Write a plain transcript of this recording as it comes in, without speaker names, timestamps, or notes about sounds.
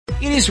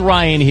It is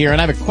Ryan here, and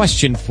I have a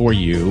question for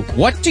you.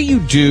 What do you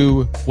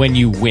do when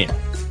you win?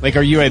 Like,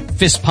 are you a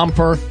fist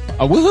pumper,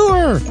 a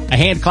woohooer, a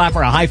hand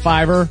clapper, a high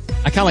fiver?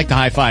 I kind of like the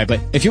high five, but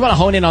if you want to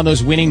hone in on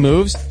those winning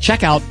moves,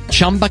 check out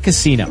Chumba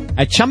Casino.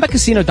 At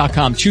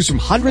ChumbaCasino.com, choose from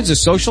hundreds of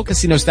social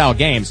casino-style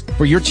games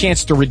for your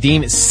chance to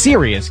redeem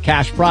serious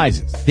cash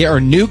prizes. There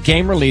are new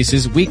game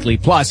releases weekly,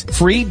 plus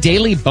free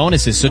daily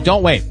bonuses, so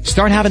don't wait.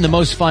 Start having the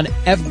most fun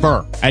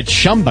ever at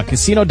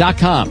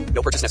ChumbaCasino.com.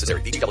 No purchase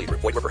necessary. VGW.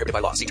 Void where prohibited by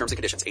law. See terms and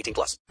conditions.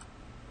 18+.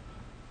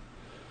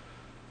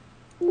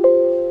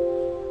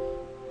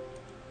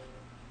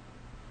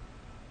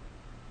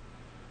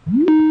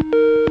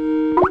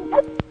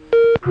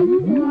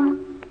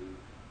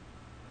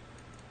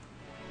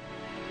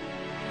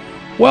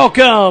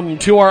 Welcome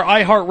to our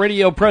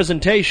iHeartRadio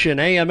presentation,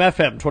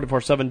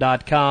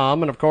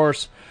 AMFM247.com, and of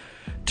course,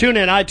 tune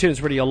in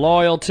iTunes Radio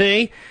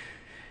Loyalty.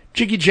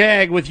 Jiggy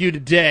Jag with you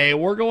today.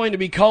 We're going to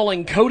be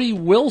calling Cody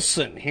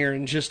Wilson here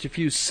in just a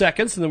few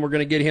seconds, and then we're going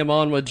to get him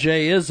on with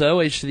Jay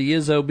Izzo, H to the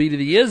Izzo, B to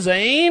the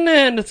Izzane,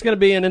 and it's going to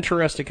be an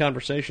interesting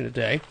conversation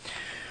today.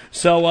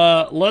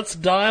 So let's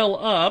dial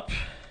up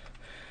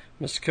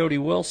Mr. Cody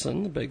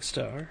Wilson, the big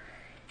star.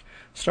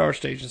 Star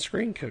Stage and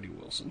Screen, Cody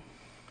Wilson.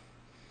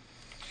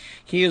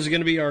 He is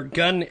going to be our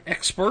gun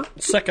expert,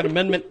 Second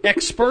Amendment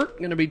expert.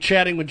 Going to be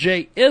chatting with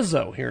Jay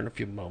Izzo here in a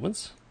few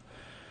moments.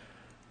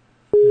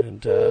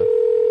 And,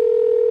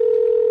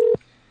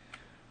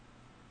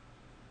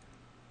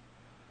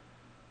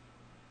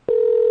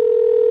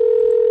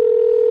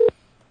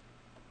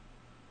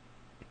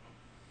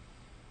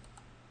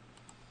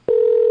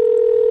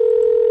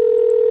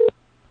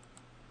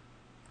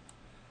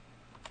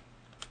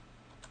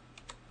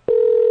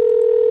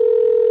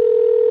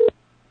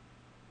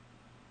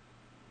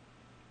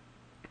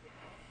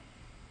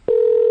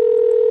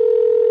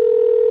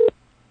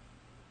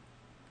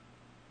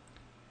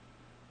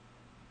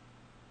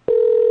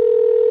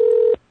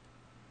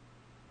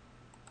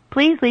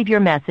 Please leave your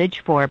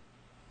message for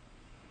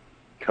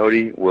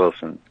Cody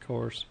Wilson. of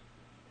course.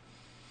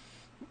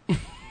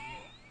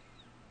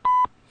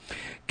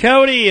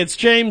 Cody, it's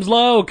James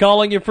Lowe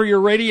calling you for your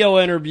radio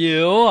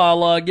interview.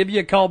 I'll give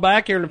you a call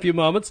back here in a few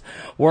moments.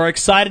 We're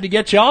excited to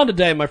get you on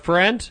today, my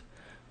friend.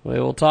 We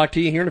will talk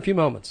to you here in a few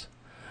moments.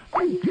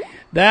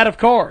 That, of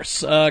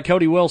course,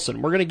 Cody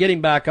Wilson. We're going to get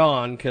him back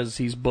on because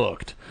he's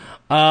booked.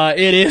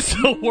 It is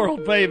a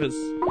world famous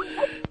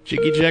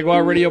Jiggy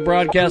Jaguar radio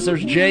broadcast.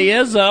 There's Jay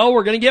Izzo.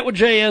 We're going to get with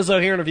Jay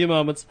Izzo here in a few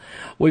moments.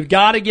 We've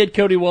got to get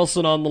Cody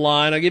Wilson on the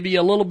line. I'll give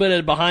you a little bit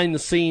of behind the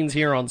scenes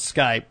here on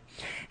Skype.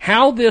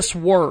 How this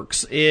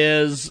works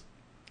is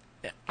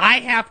I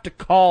have to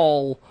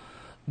call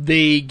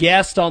the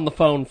guest on the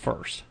phone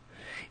first.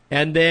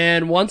 And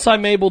then once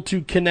I'm able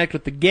to connect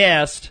with the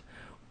guest,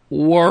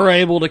 we're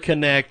able to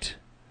connect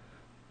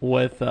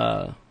with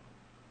our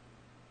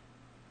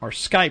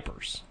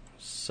Skypers.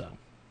 So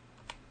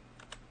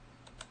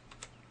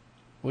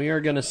we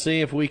are going to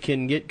see if we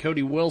can get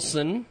Cody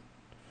Wilson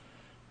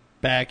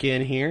back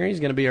in here. He's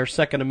going to be our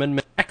Second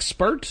Amendment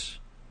expert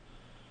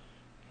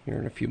here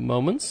in a few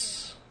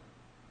moments.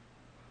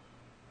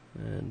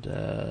 And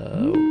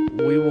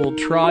we will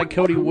try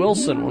Cody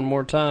Wilson one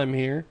more time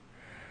here.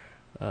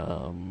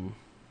 Let's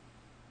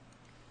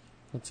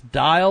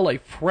dial a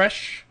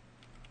fresh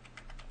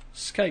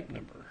Skype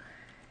number.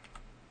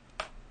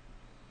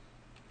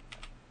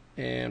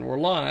 And we're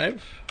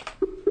live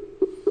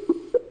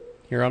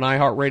here on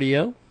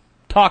iHeartRadio,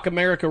 Talk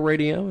America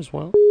Radio as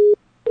well.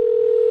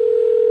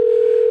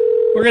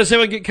 We're going to see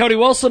if we can get Cody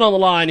Wilson on the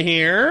line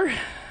here.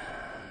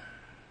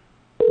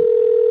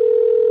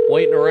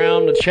 Waiting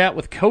around to chat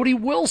with Cody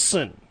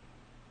Wilson,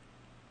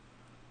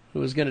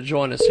 who is going to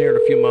join us here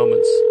in a few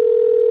moments.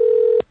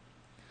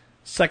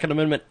 Second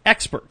Amendment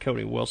expert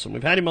Cody Wilson.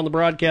 We've had him on the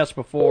broadcast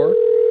before.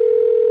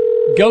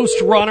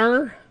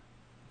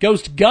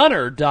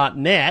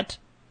 GhostGunner.net.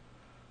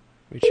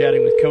 We'll be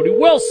chatting with Cody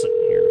Wilson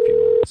here in a few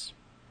moments.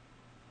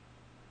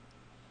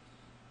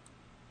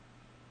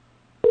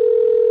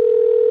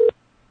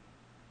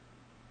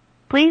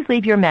 Please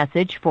leave your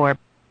message for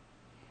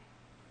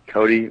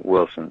Cody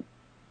Wilson.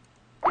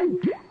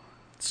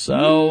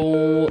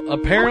 So,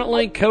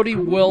 apparently, Cody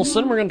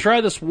Wilson, we're going to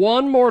try this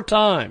one more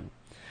time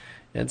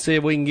and see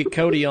if we can get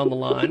Cody on the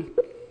line.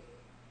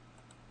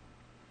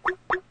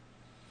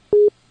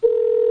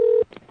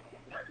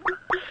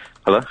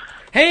 Hello?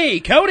 Hey,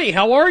 Cody,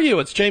 how are you?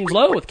 It's James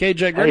Lowe with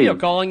KJ Radio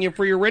calling you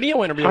for your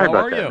radio interview. Sorry how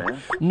about are that, you? man.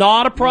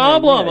 Not a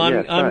problem.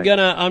 Yeah,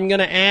 I'm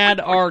gonna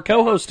add our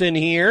co-host in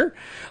here,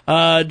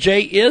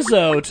 Jay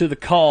Izzo, to the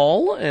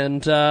call,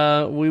 and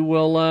we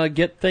will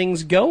get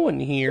things going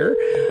here.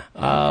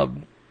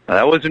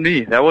 That wasn't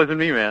me. That wasn't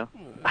me, man.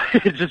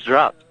 It just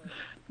dropped.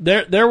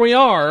 There we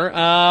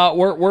are.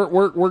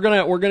 We're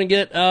gonna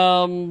get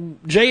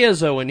Jay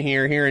Izzo in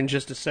here in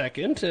just a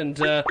second,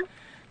 and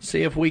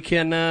see if we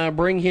can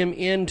bring him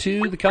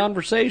into the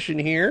conversation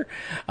here.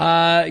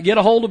 Get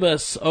a hold of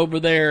us over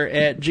there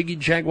at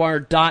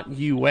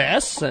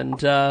jiggyjaguar.us,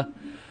 and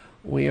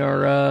we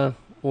are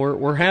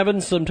We're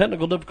having some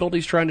technical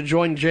difficulties trying to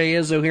join Jay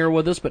Izzo here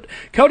with us, but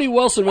Cody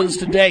Wilson with us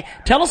today.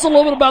 Tell us a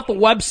little bit about the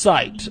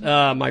website,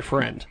 my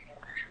friend.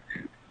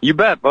 You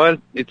bet, bud.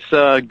 It's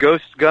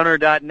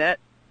ghostgunner.net,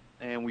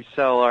 and we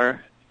sell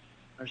our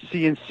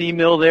CNC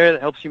mill there that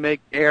helps you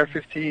make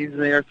AR-15s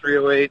and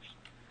AR-308s.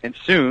 And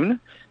soon,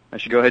 I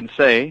should go ahead and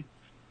say,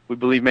 we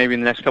believe maybe in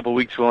the next couple of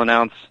weeks we'll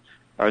announce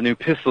our new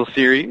pistol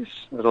series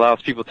that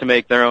allows people to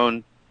make their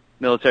own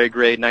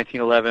military-grade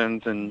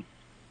 1911s and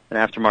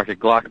aftermarket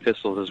Glock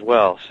pistols as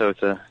well. So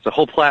it's a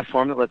whole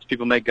platform that lets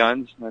people make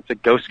guns. That's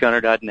at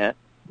ghostgunner.net.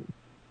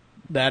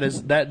 That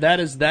is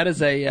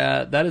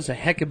a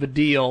heck of a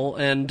deal.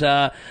 And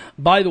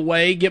by the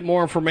way, get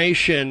more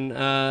information,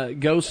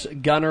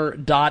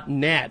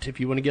 ghostgunner.net if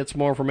you want to get some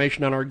more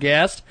information on our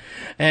guest.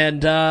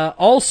 And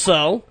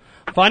also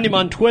find him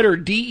on Twitter,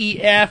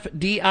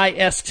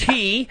 DEFDIST.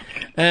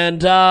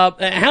 And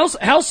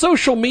how's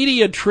social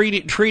media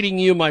treating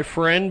you, my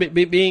friend,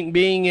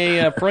 being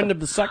a friend of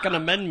the Second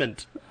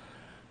Amendment?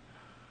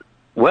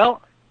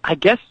 Well, I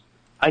guess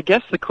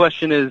the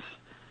question is,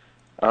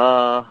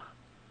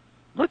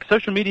 look,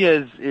 social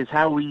media is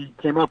how we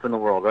came up in the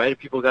world, right?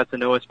 People got to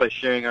know us by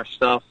sharing our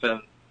stuff,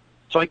 and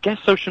so I guess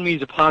social media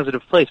is a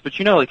positive place. But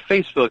like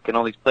Facebook and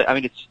all these places, I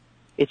mean,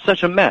 it's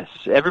such a mess.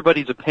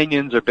 Everybody's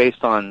opinions are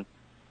based on,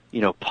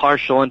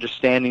 partial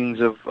understandings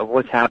of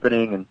what's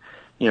happening,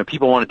 and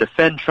people want to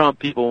defend Trump,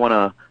 people want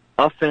to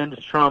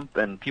offend Trump,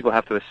 and people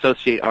have to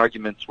associate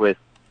arguments with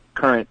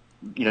current,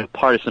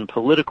 partisan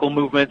political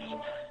movements.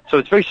 So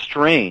it's very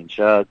strange.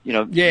 Yes.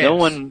 No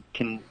one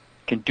can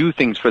do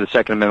things for the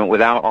Second Amendment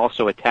without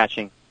also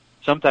attaching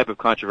some type of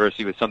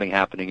controversy with something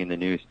happening in the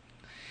news.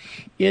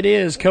 It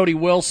is Cody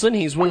Wilson.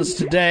 He's with us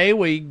today.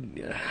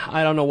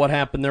 I don't know what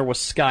happened there with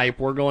Skype.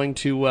 We're going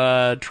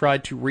to try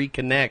to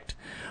reconnect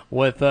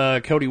with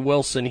Cody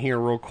Wilson here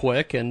real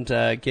quick and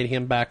get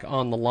him back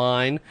on the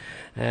line.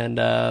 And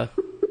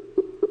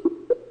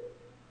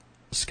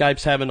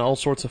Skype's having all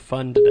sorts of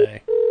fun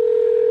today.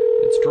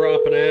 It's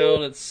dropping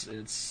out. It's.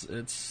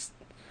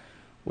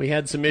 We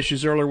had some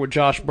issues earlier with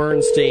Josh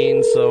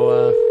Bernstein,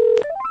 so...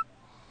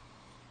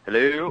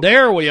 Hello?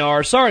 There we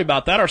are. Sorry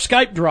about that. Our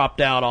Skype dropped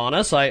out on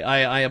us.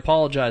 I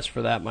apologize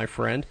for that, my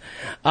friend.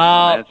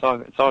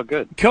 It's all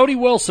good. Cody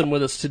Wilson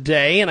with us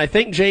today, and I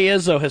think Jay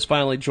Izzo has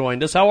finally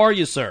joined us. How are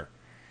you, sir?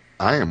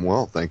 I am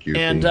well, thank you.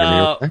 And Can you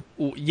hear me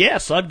okay?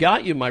 Yes, I've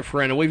got you, my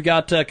friend. And we've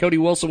got Cody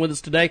Wilson with us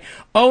today,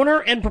 owner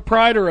and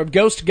proprietor of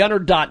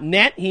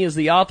GhostGunner.net. He is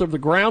the author of the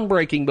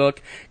groundbreaking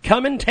book,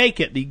 Come and Take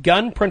It, The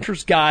Gun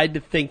Printer's Guide to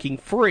Thinking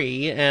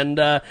Free.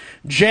 And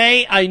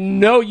Jay, I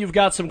know you've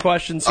got some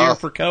questions here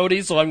for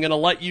Cody, so I'm going to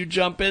let you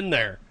jump in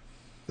there.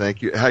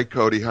 Thank you. Hi,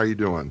 Cody. How you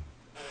doing?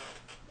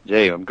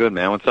 Jay, I'm good,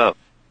 man. What's up?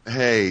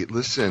 Hey,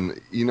 listen,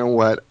 you know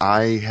what?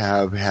 I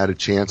have had a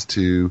chance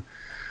to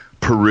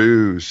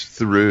peruse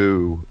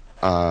through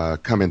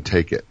Come and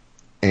Take It.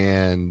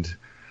 And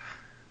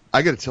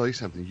I got to tell you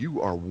something.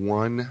 You are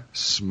one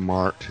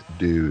smart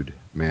dude,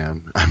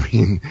 man. I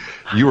mean,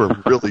 you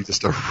are really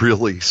just a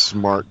really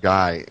smart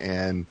guy.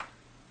 And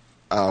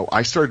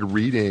I started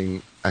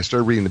reading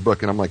the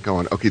book, and I'm like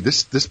going, okay,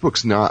 this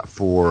book's not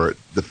for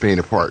the faint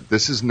of heart.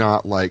 This is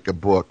not like a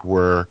book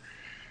where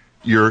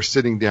you're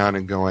sitting down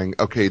and going,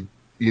 okay,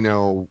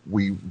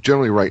 we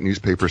generally write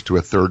newspapers to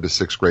a 3rd to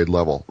 6th grade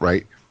level,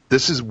 right?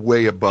 This is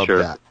way above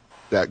Sure.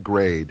 that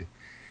grade,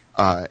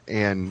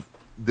 and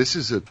this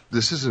is a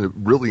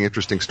really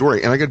interesting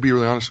story. And I got to be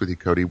really honest with you,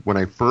 Cody. When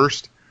I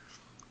first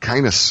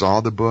kind of saw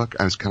the book,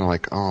 I was kind of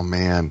like, oh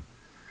man,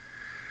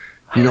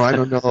 I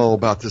don't know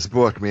about this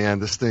book,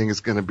 man. This thing is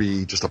going to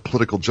be just a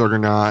political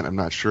juggernaut. I'm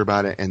not sure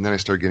about it. And then I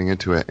started getting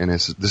into it, and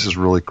this is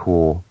really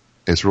cool.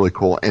 It's really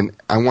cool. And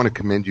I want to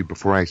commend you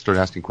before I start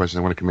asking questions.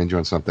 I want to commend you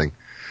on something,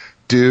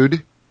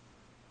 dude.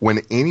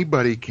 When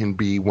anybody can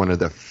be one of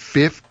the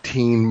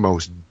 15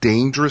 most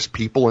dangerous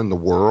people in the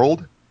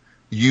world,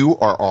 you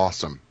are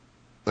awesome.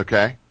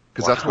 Okay?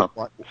 Because That's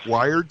what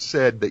Wired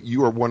said, that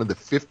you are one of the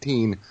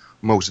 15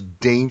 most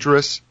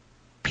dangerous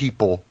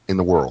people in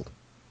the world.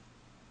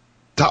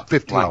 Top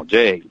 15. Wow,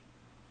 Jay.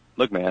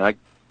 Look, man,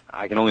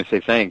 I can only say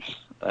thanks.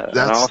 And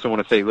I also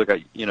want to say, look,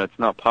 it's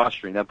not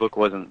posturing. That book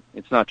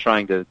it's not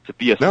trying to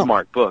be a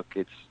smart book.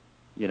 It's,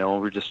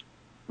 we're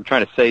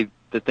trying to say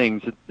the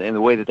things in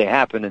the way that they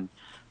happen, and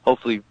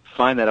hopefully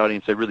find that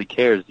audience that really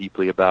cares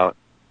deeply about,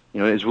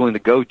 is willing to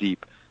go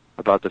deep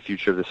about the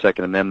future of the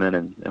Second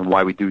Amendment and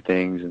why we do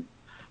things. And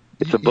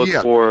it's a book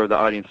for the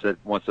audience that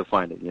wants to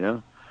find it,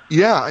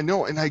 Yeah, I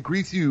know, and I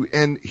agree with you.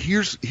 And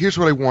here's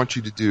what I want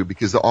you to do,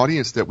 because the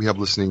audience that we have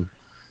listening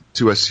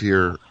to us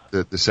here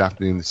this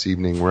afternoon, this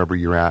evening, wherever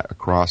you're at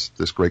across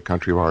this great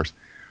country of ours.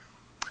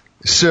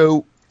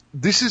 So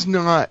this is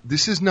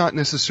not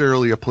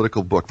necessarily a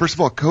political book. First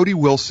of all, Cody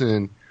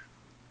Wilson.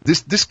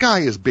 This guy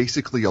is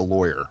basically a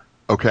lawyer,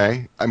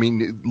 okay? I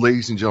mean,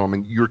 ladies and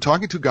gentlemen, you're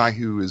talking to a guy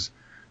who has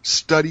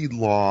studied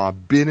law,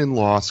 been in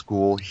law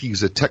school.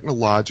 He's a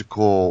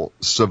technological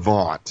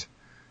savant.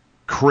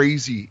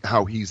 Crazy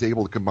how he's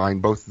able to combine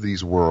both of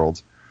these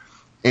worlds.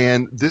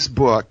 And this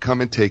book,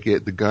 Come and Take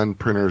It, The Gun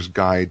Printer's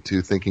Guide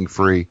to Thinking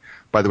Free,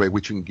 by the way,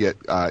 which you can get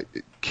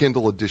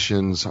Kindle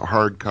editions,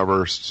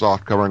 hardcover,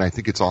 softcover, and I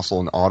think it's also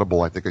an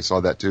Audible. I think I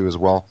saw that too as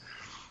well.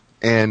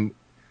 And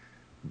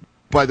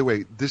by the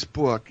way, this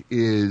book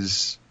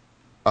is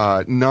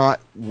not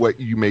what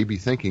you may be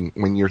thinking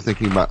when you're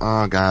thinking about,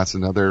 oh, God, it's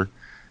another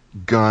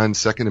gun,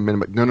 Second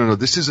Amendment. No.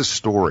 This is a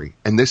story,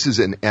 and this is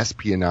an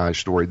espionage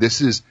story. This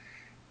is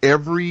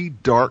every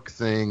dark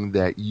thing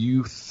that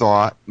you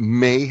thought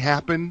may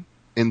happen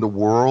in the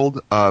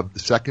world of the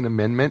Second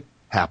Amendment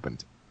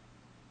happened.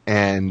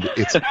 And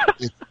it's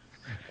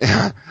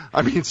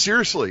I mean,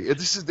 seriously, if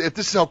this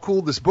is how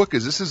cool this book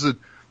is, this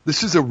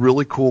is a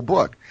really cool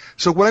book.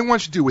 So what I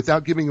want you to do,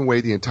 without giving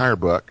away the entire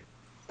book,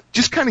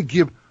 just kind of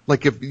give,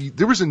 like, if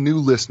there was a new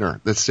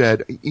listener that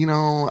said,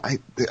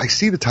 I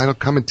see the title,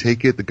 Come and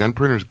Take It, The Gun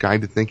Printer's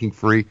Guide to Thinking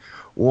Free.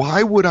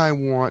 Why would I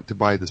want to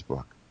buy this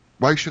book?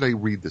 Why should I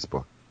read this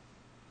book?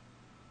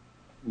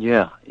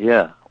 Yeah.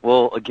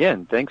 Well,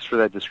 again, thanks for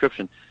that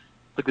description.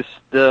 Look,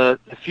 the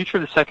future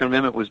of the Second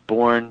Amendment was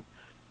born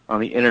on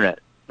the internet.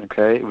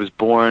 Okay, it was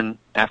born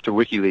after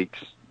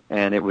WikiLeaks,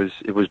 and it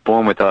was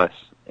born with us,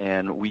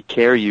 and we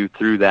carry you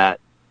through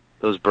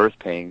those birth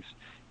pains,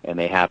 and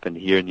they happened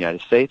here in the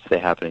United States, they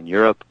happen in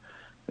Europe,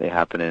 they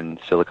happen in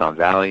Silicon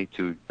Valley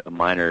to a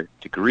minor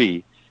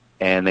degree,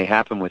 and they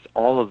happen with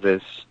all of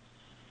this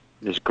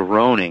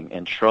groaning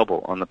and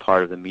trouble on the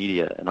part of the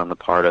media and on the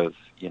part of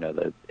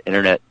the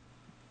internet,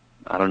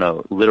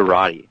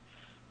 literati,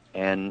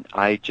 and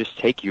I just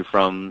take you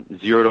from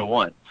 0 to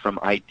 1, from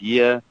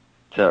idea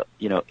to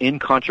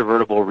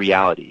incontrovertible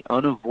reality,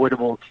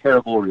 unavoidable,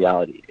 terrible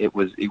reality.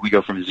 We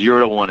go from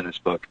 0 to 1 in this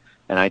book,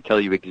 and I tell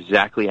you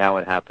exactly how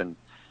it happened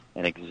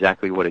and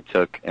exactly what it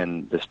took,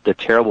 and the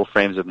terrible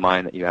frames of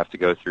mind that you have to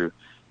go through,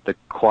 the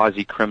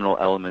quasi-criminal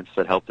elements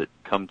that helped it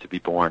come to be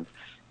born,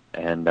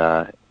 and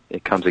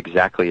it comes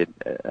exactly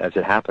as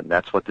it happened.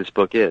 That's what this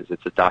book is.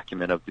 It's a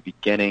document of the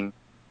beginning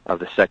of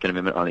the Second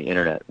Amendment on the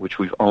internet, which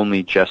we've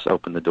only just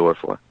opened the door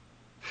for.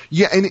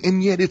 Yeah,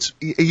 and yet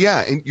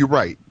and you're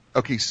right.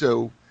 Okay,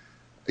 so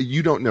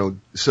you don't know.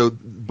 So the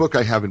book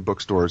I have in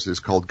bookstores is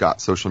called Got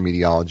Social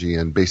Mediology,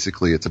 and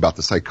basically it's about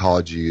the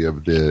psychology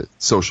of the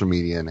social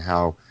media and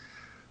how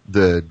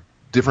the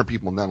different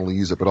people not only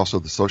use it, but also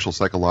the social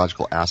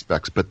psychological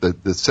aspects. But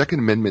the Second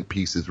Amendment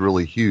piece is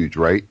really huge,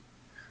 right,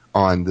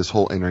 on this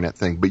whole internet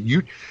thing. But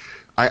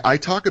I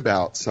talk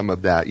about some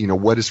of that,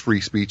 what is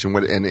free speech and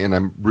and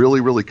I'm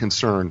really, really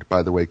concerned,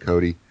 by the way,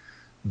 Cody,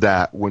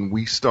 that when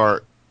we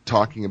start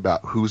talking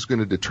about who's going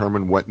to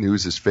determine what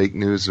news is fake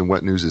news and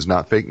what news is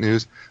not fake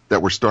news,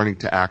 that we're starting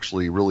to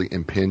actually really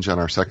impinge on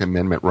our Second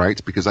Amendment rights,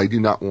 because I do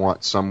not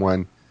want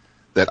someone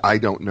that I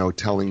don't know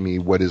telling me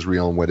what is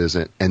real and what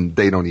isn't, and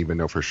they don't even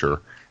know for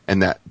sure,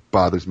 and that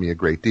bothers me a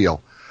great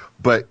deal.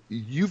 But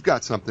you've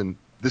got something,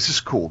 this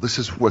is cool, this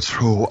is what's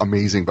so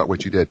amazing about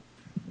what you did.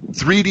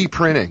 3D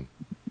printing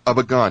of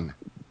a gun.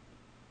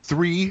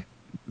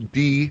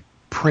 3D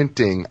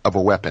printing of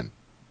a weapon.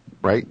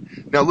 Right?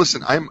 Now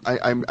listen,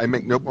 I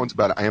make no bones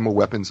about it. I am a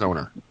weapons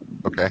owner.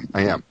 Okay?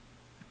 I am.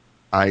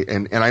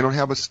 And I don't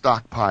have a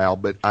stockpile,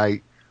 but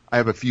I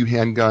have a few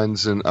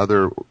handguns and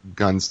other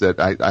guns that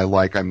I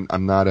like. I'm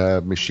not a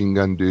machine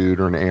gun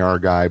dude or an AR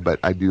guy, but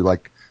I do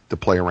like to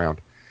play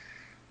around.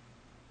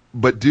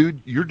 But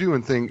dude, you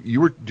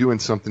were doing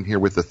something here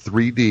with the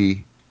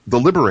 3D, the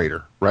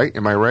Liberator, right?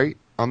 Am I right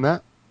on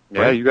that?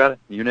 Yeah, right? You got it.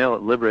 You nail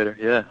it, Liberator,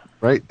 yeah.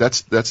 Right?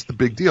 That's the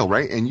big deal,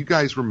 right? And you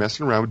guys were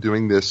messing around with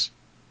doing this.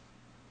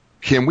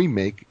 Can we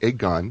make a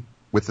gun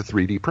with a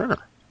 3D printer?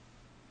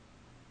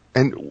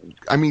 And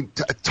I mean,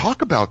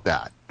 talk about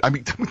that. I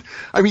mean,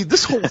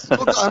 this whole,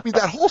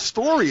 that whole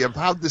story of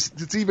how this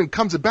even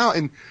comes about.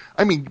 And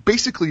I mean,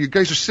 basically, you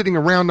guys are sitting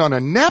around on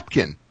a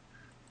napkin.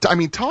 I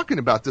mean, talking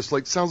about this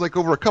sounds like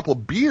over a couple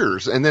of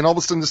beers, and then all of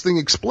a sudden this thing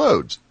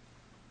explodes.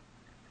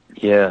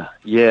 Yeah.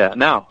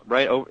 Now,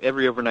 right?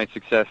 Every overnight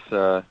success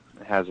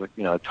has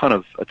a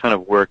ton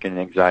of work and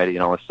anxiety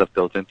and all that stuff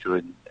built into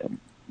it. And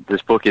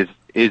this book is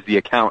the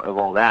account of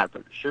all that.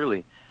 But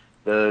surely,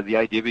 the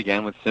idea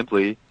began with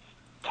simply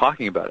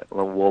talking about it.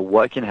 Well,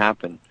 what can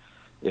happen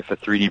if a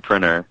 3D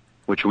printer,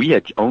 which we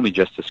had only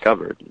just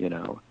discovered,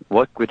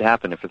 what would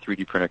happen if a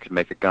 3D printer could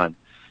make a gun?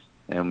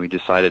 And we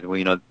decided,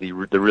 the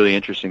really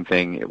interesting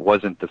thing, it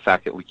wasn't the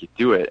fact that we could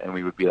do it and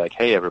we would be like,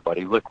 hey,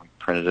 everybody, look, we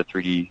printed a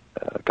 3D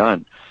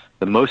gun.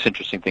 The most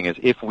interesting thing is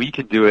if we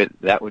could do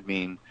it, that would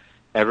mean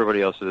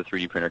everybody else with a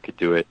 3D printer could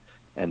do it,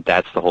 and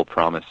that's the whole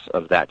promise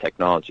of that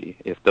technology.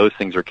 If those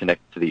things are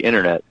connected to the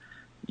Internet,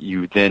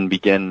 you then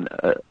begin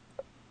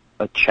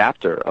a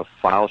chapter of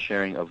file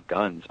sharing of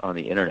guns on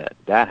the Internet.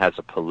 That has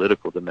a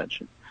political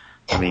dimension.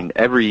 I mean,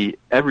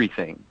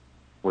 everything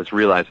was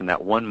realized in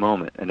that one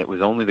moment, and it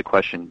was only the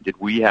question, did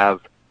we have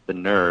the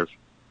nerve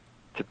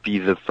to be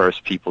the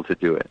first people to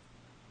do it?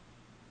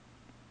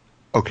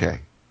 Okay,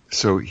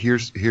 so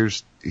here's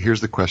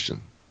the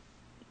question,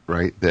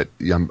 right? That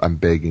I'm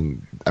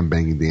begging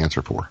the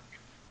answer for.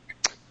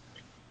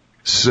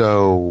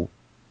 So,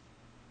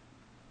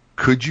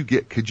 Could you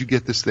get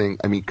this thing?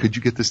 I mean, could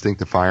you get this thing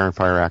to fire and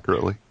fire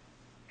accurately?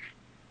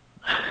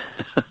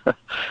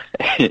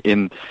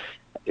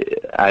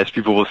 As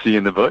people will see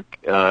in the book,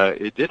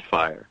 it did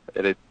fire,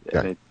 and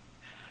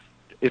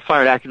it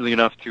fired accurately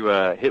enough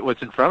to hit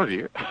what's in front of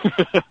you.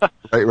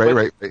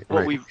 Right.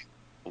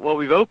 What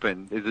we've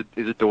opened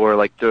is a door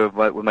like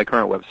with my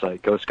current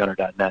website,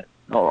 ghostgunner.net.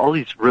 All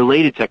these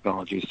related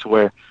technologies to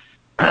where.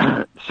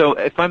 So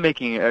if I'm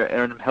making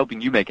and I'm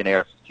helping you make an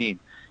AR-15,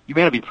 you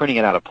may not be printing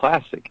it out of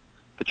plastic,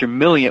 but you're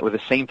milling it with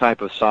the same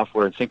type of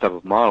software and same type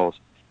of models,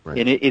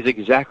 and it is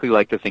exactly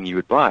like the thing you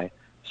would buy.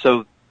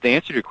 So the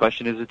answer to your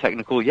question is a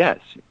technical yes.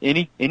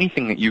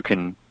 Anything that you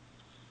can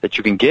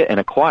get and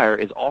acquire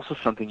is also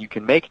something you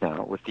can make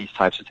now with these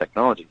types of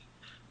technologies.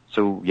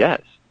 So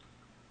yes.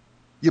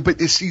 Yeah,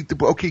 but see,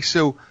 okay,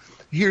 so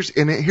here's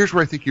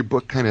where I think your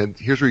book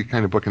here's where you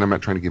kind of book, and I'm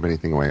not trying to give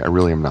anything away. I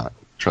really am not.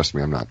 Trust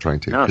me, I'm not trying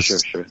to. No, sure.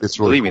 It's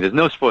really Believe me, there's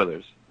no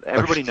spoilers.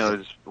 Everybody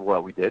knows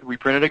what we did. We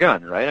printed a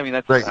gun, right? I mean,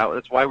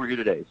 that's why we're here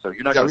today. So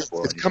you're not going to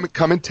spoil it.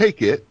 Come and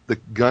take it. The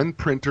Gun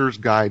Printer's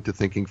Guide to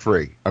Thinking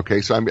Free.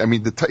 Okay, so I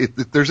mean,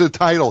 there's a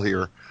title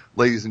here,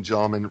 ladies and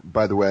gentlemen.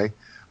 By the way,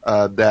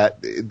 that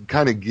it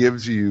kind of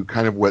gives you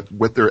kind of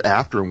what they're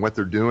after and what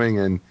they're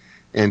doing,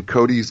 and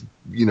Cody's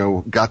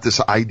got this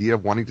idea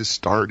of wanting to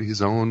start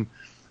his own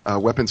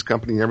weapons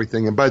company and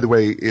everything. And by the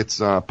way, it's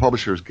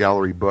Publishers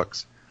Gallery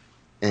Books.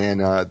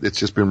 And it's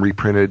just been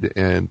reprinted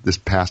this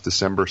past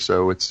December,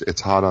 so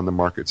it's hot on the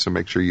market. So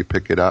make sure you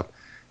pick it up.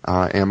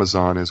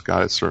 Amazon has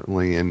got it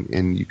certainly,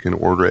 and you can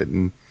order it.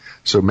 And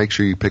so make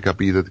sure you pick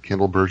up either the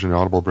Kindle version, the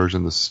Audible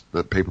version,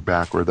 the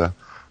paperback, or the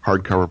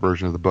hardcover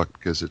version of the book,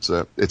 because it's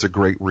a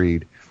great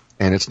read,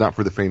 and it's not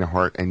for the faint of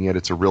heart. And yet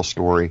it's a real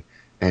story,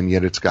 and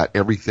yet it's got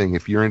everything.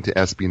 If you're into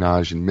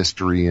espionage and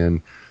mystery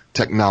and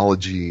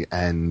technology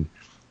and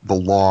the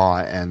law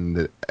and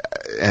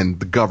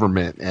the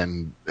government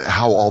and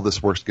how all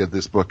this works together,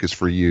 this book is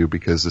for you,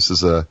 because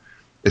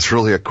it's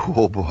really a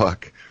cool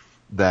book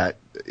that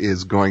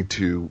is going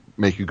to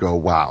make you go,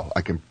 wow,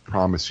 I can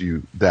promise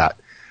you that.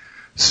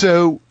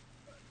 So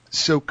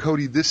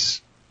Cody,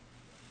 this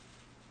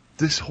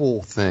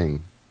whole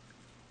thing,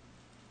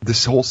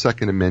 this whole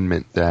Second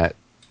Amendment that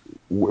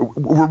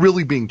we're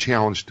really being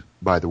challenged,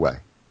 by the way,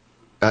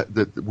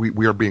 that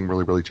we are being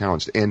really, really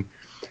challenged. And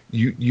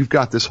you've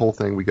got this whole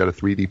thing. We got a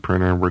 3D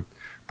printer, and we're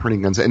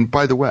printing guns. And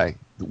by the way,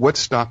 what's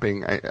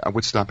stopping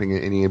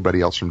anybody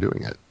else from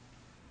doing it?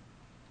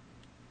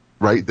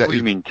 Right? What do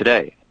you mean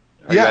today?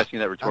 Are you asking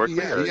that rhetorically?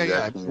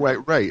 Yeah.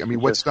 Right. I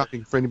mean, what's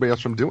stopping for anybody else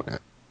from doing it?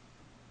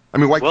 I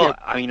mean, why can't? Well,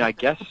 I mean, I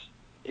guess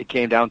it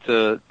came down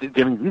to, these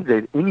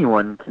days,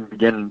 anyone can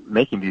begin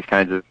making these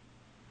kinds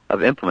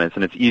of implements,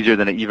 and it's easier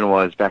than it even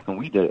was back when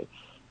we did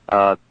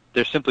it.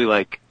 They're simply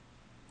like,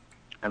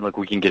 and look,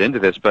 we can get into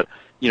this, but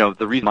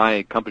the reason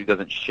my company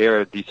doesn't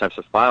share these types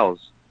of files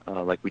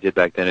like we did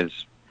back then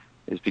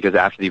is because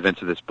after the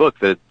events of this book,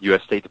 the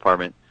U.S. State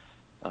Department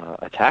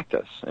attacked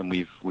us, and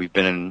we've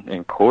been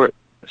in court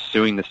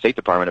suing the State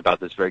Department about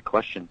this very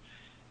question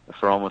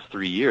for almost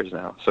 3 years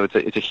now. So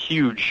it's a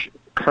huge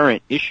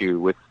current issue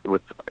with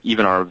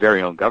even our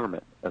very own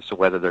government as to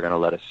whether they're going to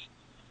let us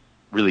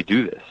really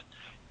do this.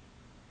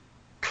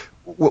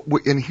 Well,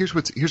 and here's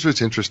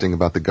what's interesting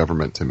about the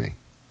government to me,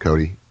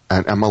 Cody.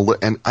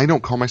 And I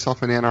don't call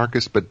myself an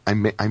anarchist, but I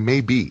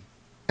may be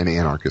an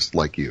anarchist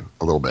like you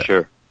a little bit.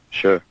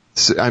 Sure.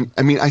 So,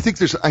 I think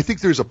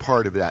there's a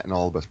part of that in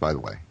all of us, by the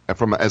way.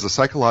 As a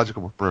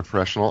psychological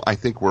professional, I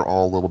think we're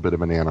all a little bit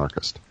of an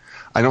anarchist.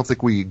 I don't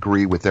think we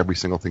agree with every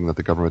single thing that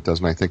the government does,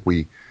 and I think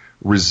we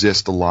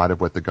resist a lot of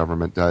what the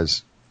government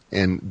does.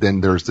 And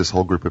then there's this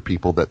whole group of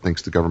people that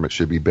thinks the government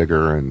should be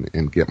bigger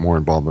and get more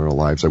involved in our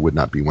lives. I would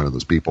not be one of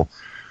those people.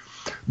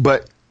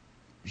 But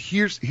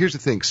here's the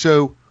thing.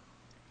 So,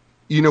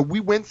 we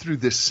went through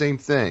this same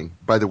thing,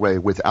 by the way,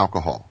 with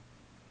alcohol,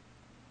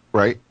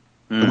 right?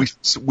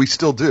 Mm. We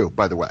still do,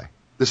 by the way.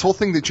 This whole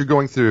thing that you're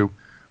going through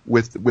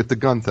with the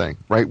gun thing,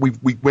 right?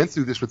 We went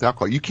through this with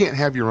alcohol. You can't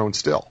have your own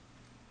still,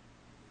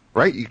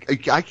 right?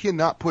 I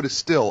cannot put a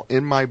still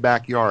in my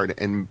backyard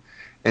and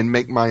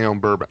make my own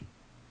bourbon.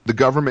 The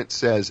government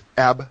says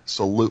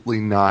absolutely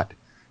not.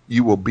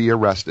 You will be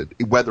arrested.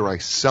 Whether I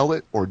sell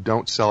it or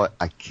don't sell it,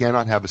 I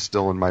cannot have a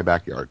still in my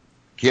backyard.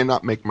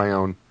 Cannot make my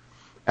own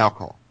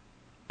alcohol.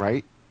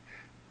 Right?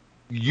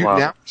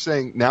 Wow.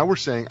 Now we're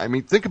saying, I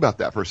mean, think about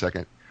that for a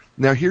second.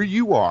 Now here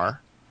you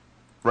are,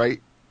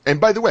 right? And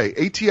by the way,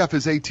 ATF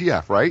is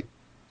ATF, right?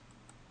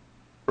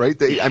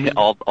 Right?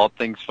 All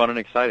things fun and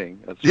exciting.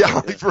 Right?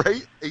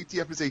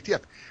 ATF is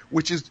ATF,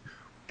 which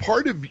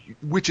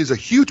is a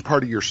huge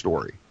part of your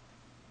story,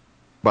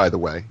 by the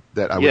way,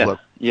 that I would love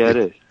to it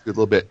is. A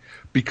little bit,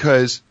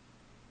 because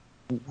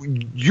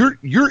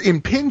you're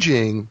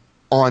impinging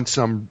on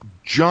some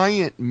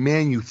giant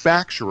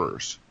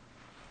manufacturers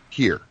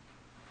here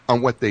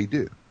on what they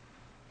do.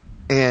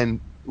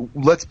 And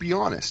let's be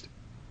honest,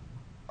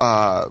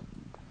 our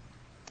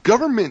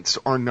government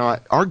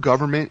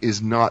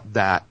is not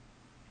that,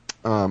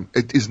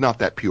 it is not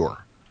that pure.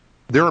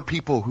 There are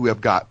people who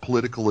have got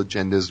political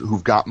agendas,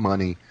 who've got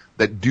money,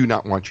 that do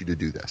not want you to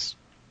do this.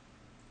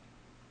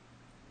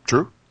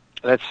 True?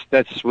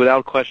 That's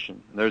without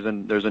question. There's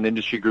an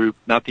industry group,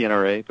 not the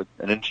NRA, but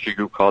an industry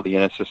group called the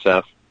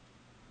NSSF,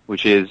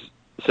 which is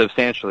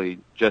substantially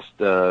just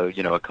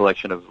a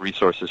collection of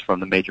resources from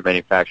the major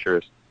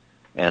manufacturers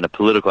and a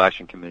political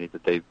action committee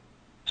that they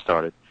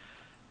started.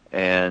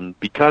 And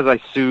because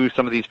I sue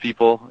some of these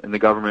people in the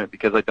government,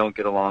 because I don't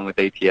get along with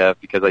ATF,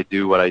 because I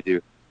do what I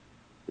do,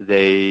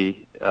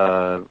 they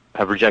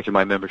have rejected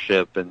my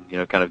membership and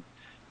kind of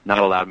not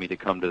allowed me to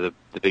come to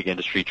the big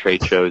industry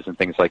trade shows and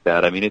things like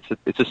that. I mean,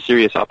 it's a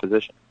serious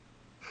opposition.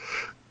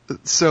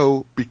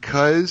 So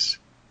because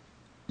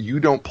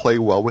you don't play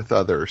well with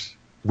others,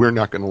 we're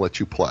not going to let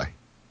you play.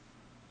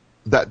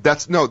 Isn't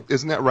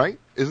that right?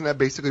 Isn't that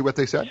basically what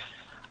they said?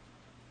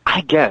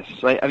 I guess.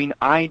 I mean,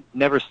 I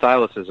never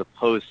style us as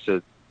opposed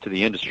to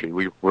the industry.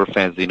 We're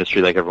fans of the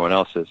industry like everyone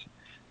else is.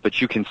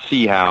 But you can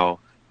see how,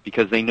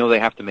 because they know they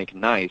have to make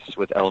nice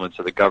with elements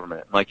of the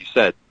government. And like you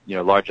said,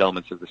 large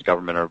elements of this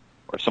government are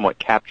somewhat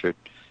captured,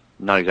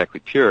 not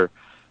exactly pure.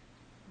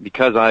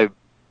 Because I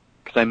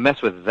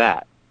mess with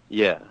that,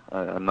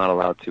 I'm not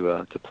allowed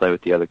to play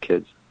with the other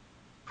kids.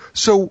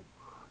 So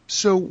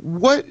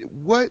what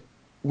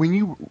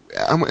when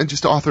I'm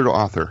just author to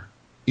author,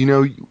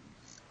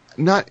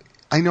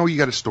 I know you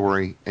got a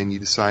story and you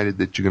decided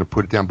that you're going to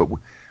put it down, but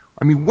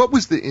I mean, what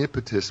was the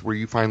impetus where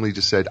you finally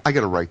just said, I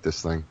got to write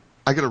this thing.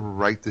 I got to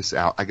write this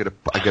out. I got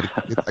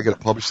to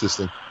publish this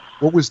thing.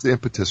 What was the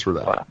impetus for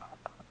that?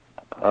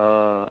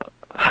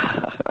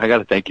 I got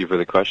to thank you for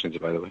the questions,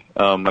 by the way.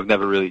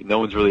 No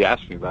one's really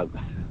asked me about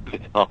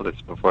all this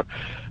before.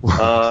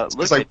 It's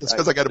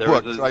because I got a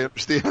book, so I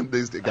understand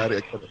these.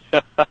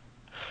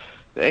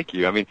 Thank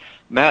you. I mean,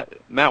 Matt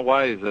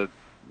Wise,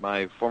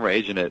 my former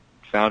agent at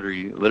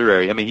Foundry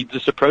Literary, I mean, he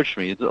just approached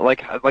me. It's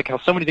like how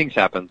so many things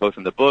happen, both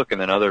in the book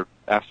and then other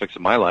aspects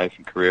of my life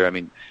and career. I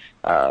mean,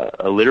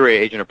 a literary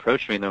agent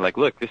approached me and they're like,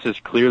 look, this is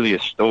clearly a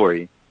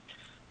story.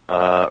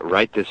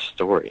 Write this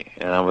story.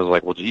 And I was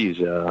like, well, geez,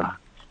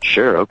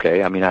 sure,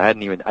 okay. I mean,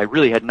 I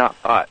really had not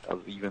thought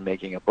of even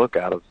making a book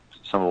out of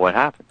some of what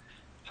happened.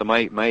 So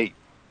my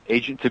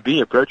agent to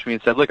be approached me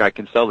and said, look, I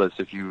can sell this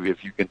if you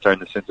can turn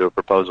this into a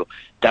proposal.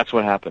 That's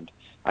what happened.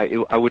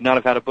 I would not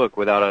have had a book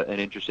without an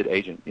interested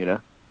agent,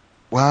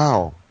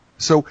 Wow.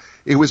 So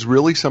it was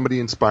really somebody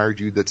inspired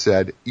you that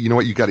said, you know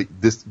what, you got to,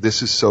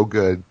 this is so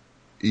good.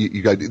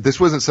 You got, this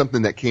wasn't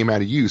something that came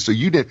out of you. So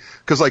you didn't,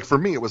 cause like for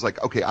me, it was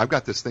like, okay, I've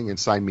got this thing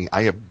inside me.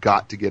 I have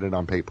got to get it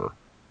on paper.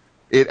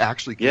 It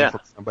actually came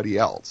from somebody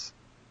else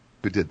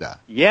who did that.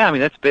 Yeah. I mean,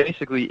 that's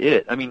basically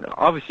it. I mean,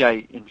 obviously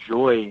I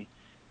enjoy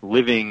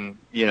living,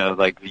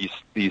 like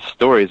these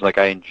stories. Like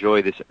I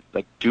enjoy this,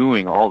 like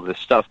doing all this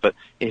stuff, but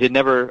I had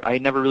never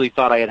really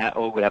thought I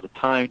would have the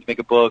time to make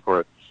a book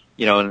or,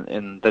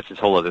 and that's this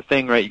whole other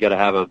thing, right? You got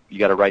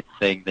to write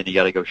the thing, then you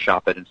got to go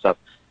shop it and stuff.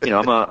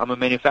 I'm a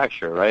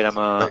manufacturer, right? I'm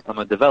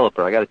a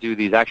developer. I got to do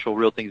these actual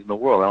real things in the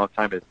world. I don't have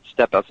time to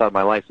step outside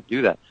my life to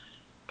do that.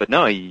 But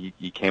no,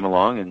 he came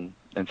along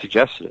and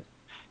suggested it.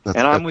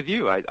 And I'm with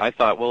you. I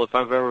thought, well, if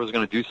I ever was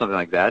going to do something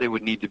like that, it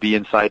would need to be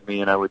inside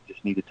me, and I would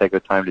just need to take the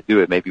time to do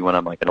it. Maybe when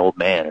I'm like an old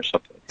man or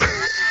something.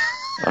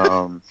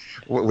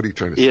 What are you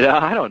trying to say?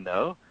 I don't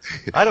know.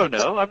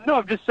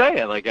 I'm just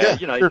saying. Like,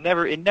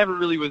 sure. It never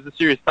really was a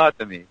serious thought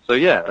to me. So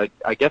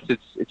I guess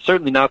it's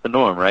certainly not the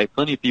norm, right?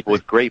 Plenty of people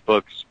with great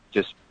books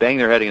just bang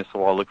their head against the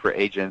wall, look for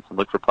agents and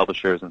look for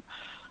publishers, and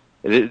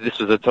this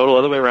was a total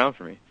other way around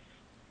for me.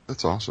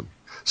 That's awesome.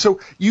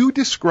 So you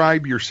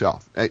describe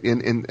yourself,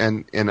 and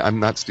I'm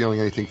not stealing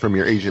anything from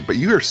your agent, but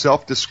you are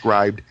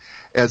self-described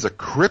as a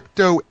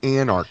crypto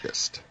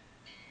anarchist.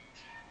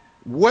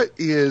 What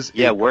is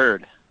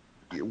word?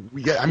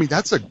 Yeah, I mean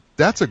that's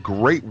a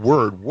great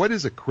word. What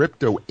is a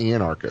crypto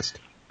anarchist?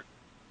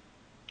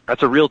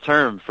 That's a real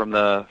term from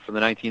the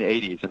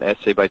 1980s, an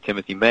essay by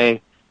Timothy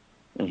May,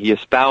 and he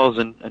espoused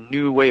a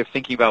new way of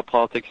thinking about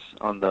politics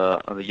on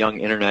the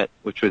young internet,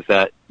 which was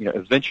that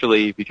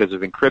eventually, because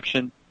of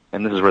encryption,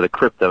 and this is where the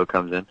crypto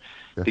comes in,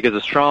 because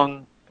of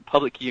strong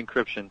public key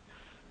encryption,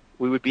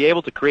 we would be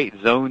able to create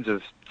zones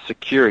of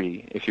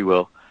security, if you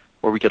will,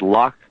 where we could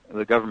lock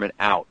the government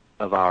out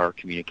of our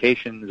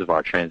communications, of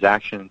our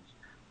transactions,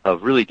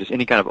 of really just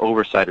any kind of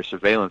oversight or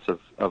surveillance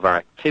of our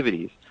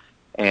activities.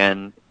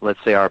 And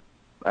let's say our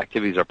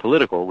activities are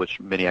political, which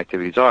many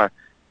activities are,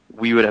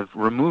 we would have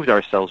removed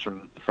ourselves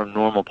from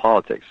normal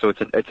politics. So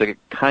it's a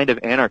kind of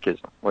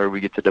anarchism where we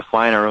get to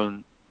define our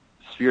own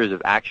spheres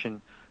of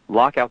action,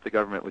 lock out the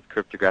government with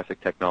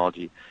cryptographic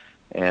technology,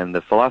 and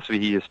the philosophy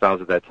he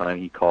espoused at that time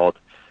he called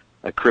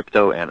a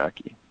crypto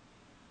anarchy.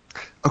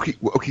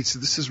 Okay, so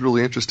this is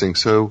really interesting.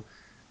 So,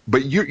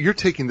 but you're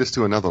taking this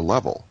to another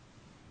level.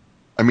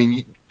 I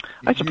mean,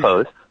 I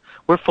suppose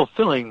we're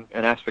fulfilling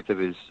an aspect of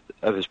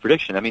his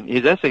prediction. I mean,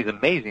 his essay is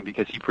amazing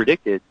because he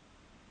predicted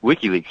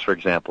WikiLeaks, for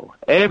example.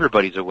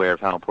 Everybody's aware of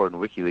how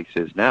important WikiLeaks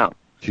is now.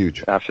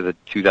 Huge. After the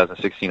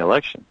 2016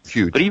 election.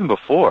 Huge. But even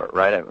before,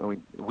 right? I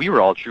mean, we were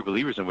all true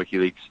believers in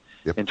WikiLeaks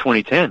in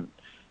 2010.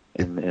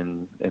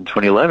 in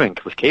 2011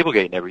 with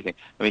Cablegate and everything.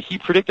 I mean, he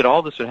predicted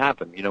all this would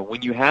happen. You know,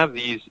 when you have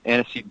these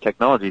antecedent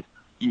technologies,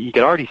 you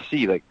can already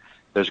see like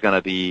there's going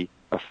to be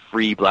a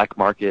free black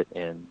market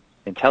in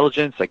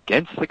intelligence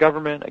against the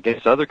government,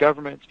 against other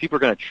governments. People are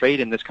going to trade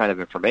in this kind of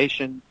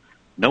information.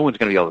 No one's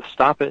going to be able to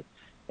stop it.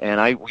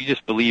 And we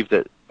just believe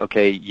that,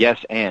 okay,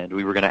 yes, and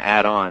we were going to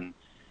add on,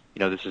 you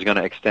know, this is going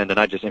to extend to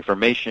not just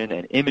information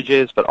and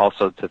images, but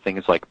also to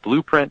things like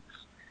blueprints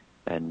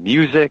and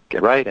music,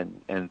 right,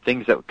 and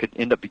things that could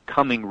end up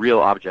becoming real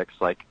objects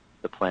like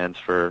the plans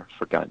for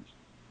guns.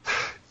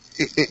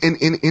 And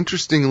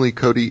interestingly,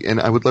 Cody, and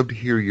I would love to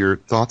hear your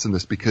thoughts on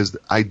this, because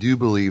I do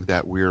believe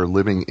that we're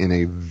living in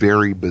a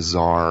very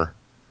bizarre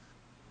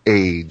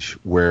age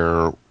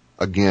where,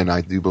 again,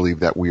 I do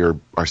believe that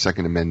our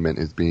Second Amendment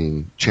is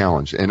being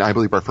challenged. And I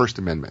believe our First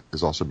Amendment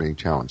is also being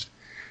challenged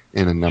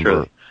in a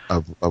number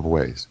of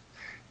ways.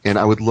 And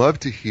I would love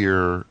to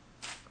hear,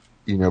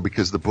 you know,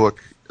 because the book,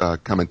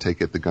 Come and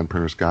Take It, The Gun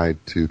Printer's Guide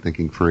to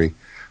Thinking Free,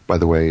 by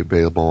the way,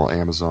 available on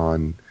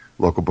Amazon,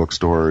 local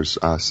bookstores.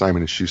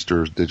 Simon &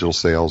 Schuster's digital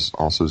sales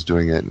also is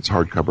doing it. It's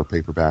hardcover,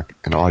 paperback,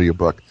 and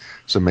audiobook.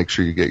 So make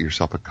sure you get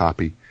yourself a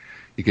copy.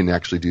 You can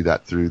actually do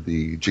that through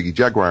the Jiggy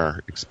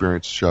Jaguar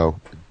Experience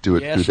show. Do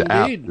it through the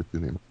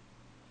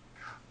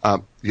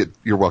app.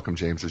 You're welcome,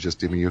 James. I was just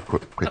giving you a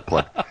quick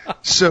plug.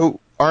 So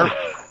our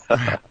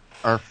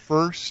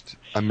First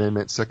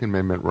Amendment, Second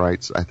Amendment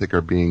rights, I think,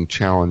 are being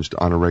challenged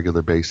on a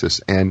regular basis.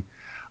 And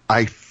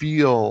I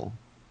feel,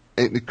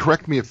 and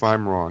correct me if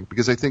I'm wrong,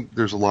 because I think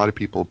there's a lot of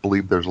people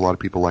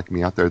like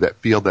me out there that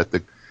feel that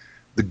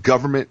the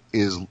government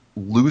is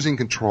losing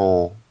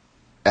control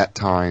at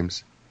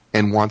times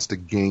and wants to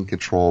gain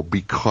control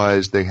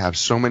because they have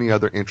so many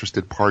other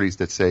interested parties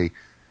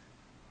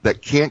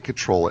that can't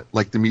control it,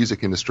 like the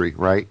music industry,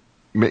 right?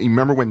 You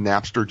remember when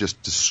Napster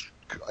just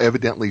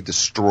evidently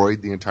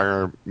destroyed the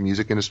entire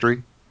music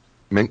industry?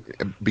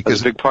 Because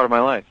that's a big part of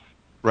my life.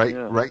 Right,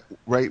 yeah.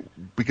 right.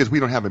 Because we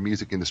don't have a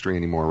music industry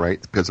anymore,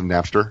 right? Because of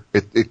Napster,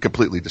 it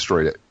completely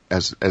destroyed it,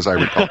 as I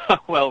recall.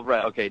 Well,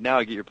 right, okay, now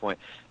I get your point.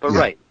 But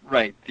yeah.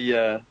 Right.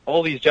 The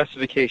all these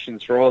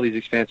justifications for all these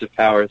expansive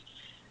powers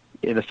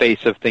in the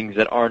face of things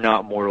that are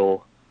not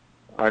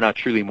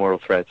truly mortal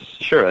threats.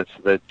 Sure,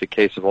 that's the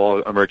case of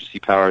all emergency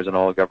powers and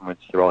all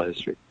governments through all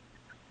history.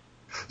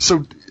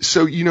 So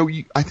you know,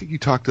 I think you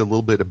talked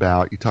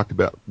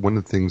about one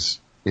of the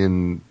things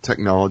in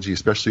technology,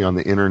 especially on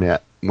the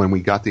internet, when we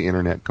got the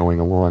internet going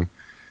along,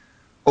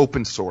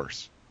 open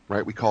source,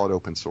 right? We call it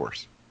open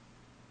source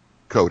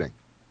coding,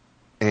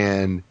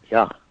 and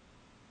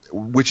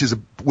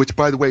which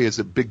by the way is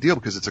a big deal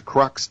because it's a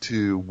crux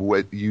to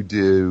what you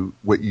do,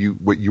 what you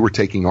were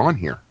taking on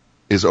here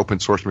is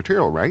open source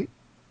material, right?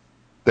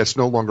 That's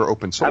no longer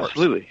open source.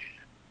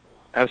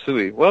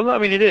 Absolutely. Well, I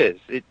mean, it is.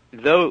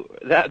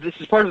 This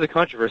is part of the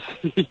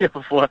controversy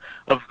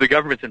of the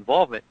government's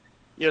involvement.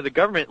 You know, the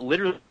government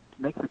literally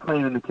makes the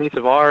claim in the case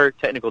of our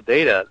technical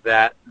data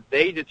that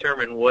they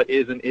determine what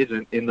is and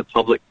isn't in the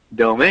public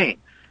domain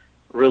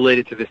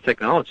related to this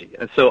technology.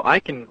 And so I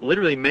can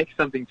literally make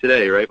something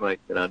today, right, like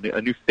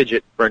a new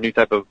fidget for a new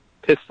type of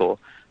pistol.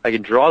 I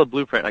can draw the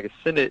blueprint. I can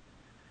send it,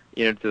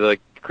 you know, to the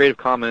Creative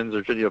Commons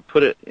or, you know,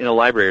 put it in a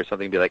library or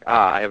something and be like,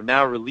 I have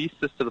now released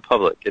this to the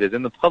public. It is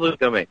in the public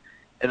domain.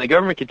 And the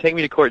government can take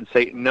me to court and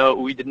say, no,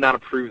 we did not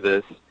approve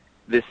this.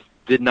 This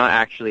did not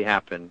actually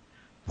happen.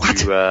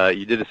 What?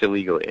 You did this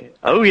illegally.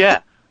 Oh,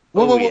 yeah.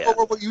 Whoa.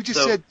 You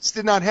just said this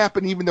did not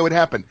happen even though it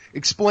happened.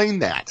 Explain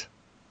that.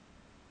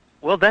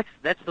 Well, that's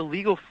the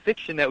legal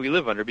fiction that we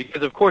live under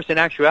because, of course, in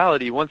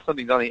actuality, once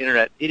something's on the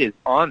Internet, it is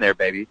on there,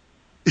 baby.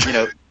 You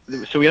know,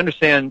 so we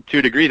understand to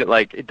a degree that,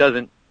 like, it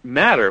doesn't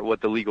matter what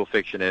the legal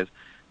fiction is,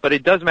 but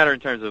it does matter in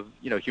terms of,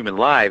 you know, human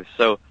lives.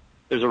 So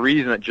there's a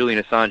reason that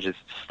Julian Assange is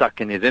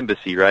stuck in his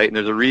embassy, right? And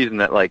there's a reason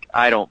that, like,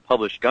 I don't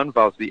publish gun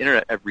files to the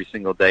Internet every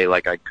single day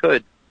like I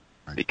could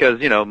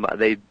because, you know,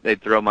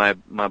 they'd throw my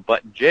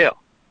butt in jail.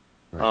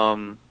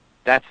 Right.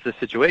 That's the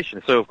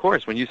situation. So, of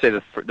course, when you say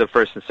the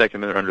First and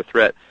Second Amendment are under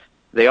threat,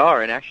 they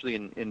are, and actually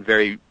in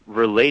very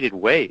related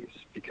ways,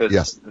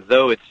 because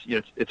though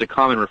it's a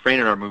common refrain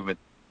in our movement,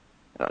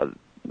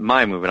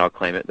 my movement, I'll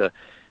claim it,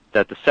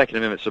 that the Second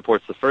Amendment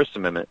supports the First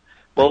Amendment.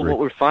 Well, what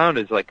we've found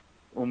is, like,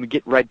 when we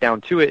get right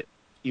down to it,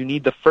 you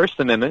need the First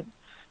Amendment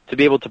to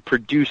be able to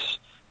produce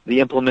the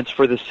implements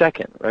for the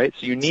Second, right?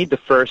 So you need the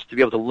First to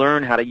be able to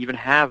learn how to even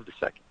have the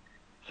Second.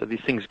 So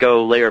these things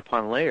go layer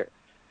upon layer,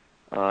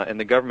 and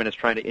the government is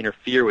trying to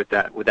interfere with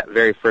that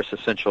very first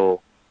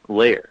essential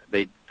layer.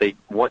 They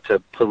want to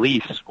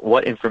police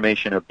what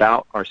information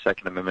about our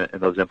Second Amendment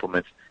and those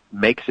implements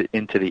makes it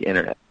into the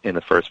Internet in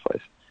the first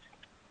place.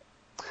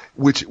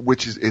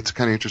 Which is, it's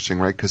kind of interesting,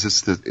 right? Because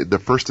it's the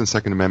First and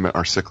Second Amendment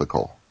are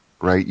cyclical,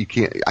 right? You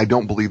can't. I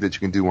don't believe that you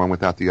can do one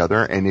without the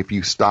other. And if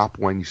you stop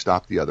one, you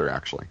stop the other.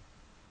 Actually,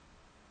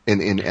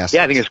 in essence.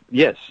 Yeah, I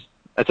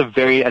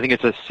think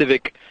it's a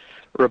civic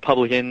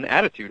Republican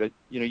attitude.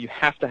 You know, you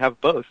have to have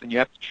both, and you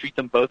have to treat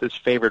them both as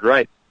favored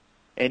rights.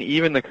 And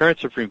even the current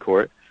Supreme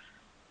Court,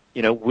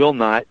 you know, will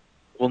not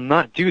will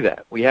not do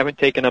that. We haven't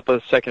taken up a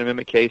Second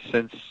Amendment case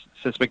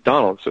since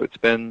McDonald's, so it's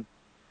been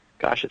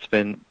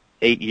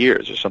 8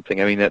 years or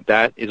something. I mean,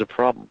 that is a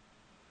problem.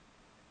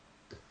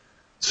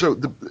 So,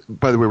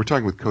 by the way, we're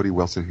talking with Cody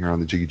Wilson here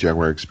on the Jiggy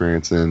Jaguar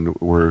Experience, and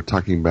we're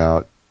talking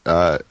about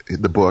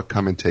the book,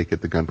 Come and Take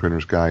It, The Gun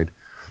Printer's Guide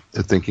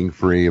to Thinking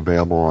Free,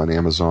 available on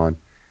Amazon.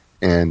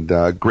 And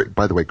great,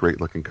 by the way,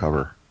 great looking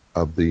cover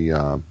of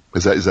the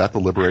is that the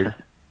Liberator?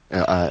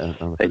 I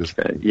don't know if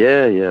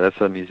yeah, that's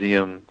a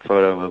museum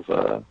photo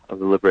of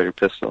the Liberator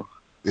pistol.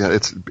 Yeah,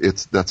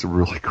 that's a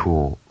really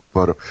cool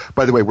photo.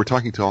 By the way, we're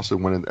talking to also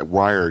one of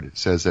Wired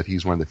says that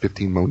he's one of the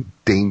 15 most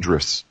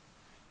dangerous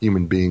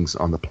human beings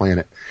on the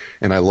planet,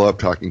 and I love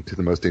talking to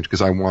the most dangerous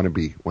because I want to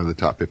be one of the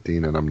top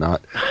 15, and I'm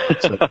not.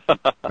 So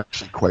I'm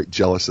actually quite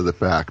jealous of the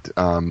fact.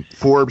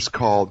 Forbes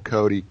called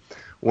Cody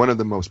one of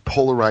the most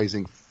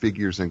polarizing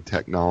figures in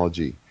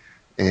technology,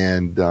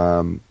 and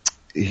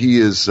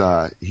he's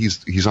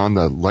on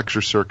the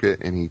lecture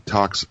circuit, and he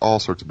talks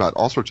about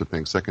all sorts of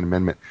things, Second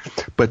Amendment.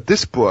 But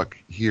this book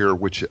here,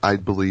 which I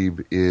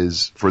believe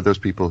is for those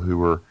people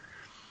who are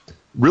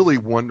really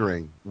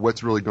wondering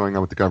what's really going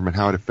on with the government,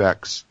 how it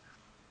affects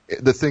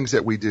the things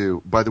that we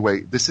do. By the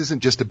way,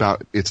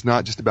 it's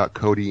not just about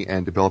Cody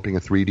and developing a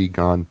 3D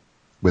gun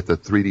with a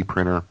 3D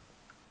printer.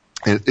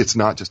 It's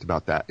not just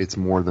about that. It's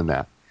more than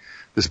that.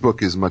 This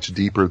book is much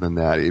deeper than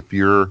that. If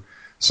you're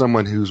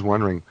someone who's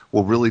wondering,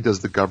 well, really, does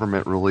the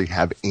government really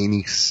have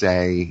any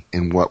say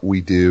in what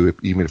we do,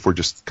 even if we're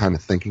just kind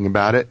of thinking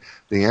about it?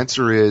 The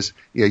answer is,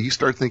 yeah, you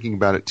start thinking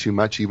about it too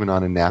much, even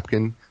on a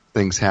napkin,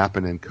 things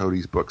happen, and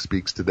Cody's book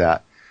speaks to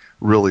that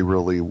really,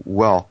 really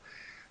well.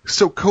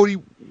 So, Cody,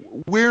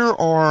 where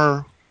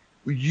are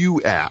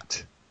you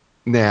at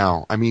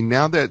now? I mean,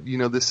 now that,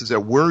 this is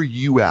where are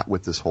you at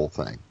with this whole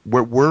thing?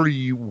 Where are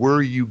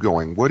you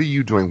going? What are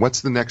you doing?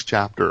 What's the next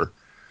chapter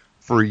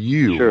for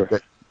you? Sure.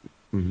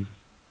 Mm-hmm.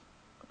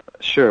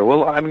 Sure.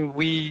 Well, I mean,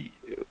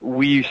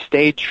 we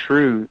stayed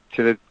true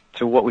to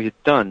what we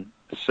had done.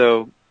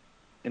 So,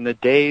 in the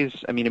days,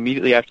 I mean,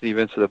 immediately after the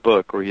events of the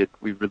book, where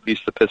we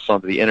released the pistol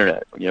onto the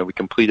internet, we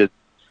completed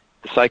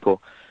the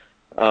cycle.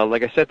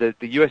 Like I said,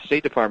 the U.S.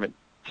 State Department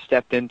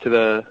stepped into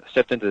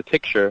the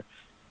picture,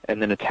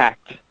 and then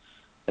attacked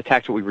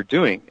what we were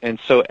doing. And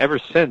so, ever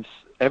since,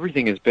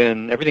 everything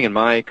in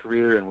my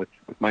career and with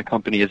my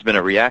company has been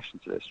a reaction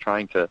to this,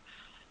 trying to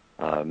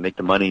make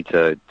the money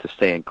to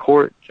stay in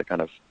court, to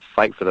kind of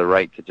fight for the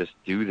right to just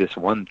do this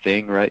one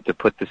thing, right? To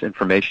put this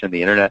information on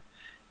the internet.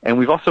 And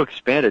we've also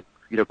expanded,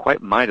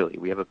 quite mightily.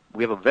 We have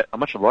a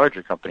much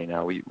larger company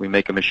now. We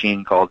make a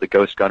machine called the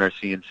Ghost Gunner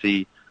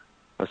CNC.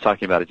 I was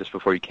talking about it just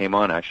before you came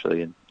on,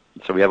 actually. And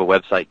so we have a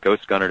website,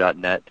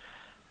 ghostgunner.net,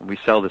 and we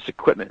sell this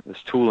equipment,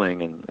 this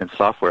tooling and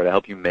software to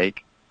help you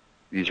make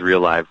these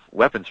real live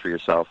weapons for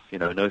yourself.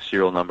 No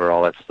serial number,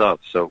 all that stuff.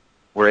 So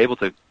we're able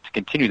to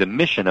continue the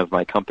mission of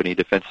my company,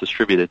 Defense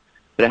Distributed.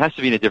 But it has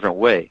to be in a different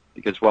way,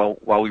 because while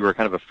we were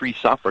kind of a free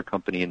software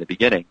company in the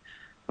beginning,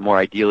 a more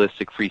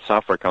idealistic free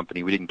software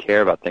company, we didn't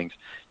care about things.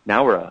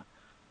 Now we're a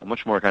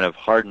much more kind of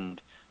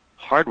hardened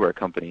hardware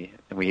company,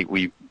 and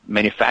we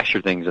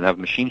manufacture things and have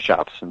machine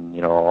shops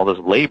and all this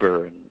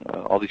labor and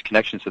all these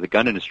connections to the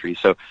gun industry.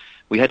 So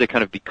we had to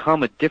kind of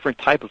become a different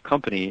type of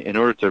company in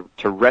order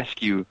to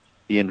rescue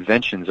the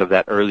inventions of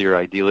that earlier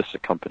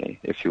idealistic company,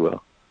 if you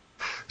will.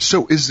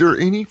 So is there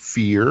any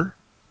fear,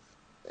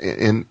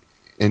 and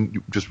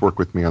just work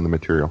with me on the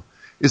material,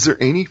 is there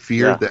any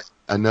fear that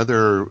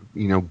another,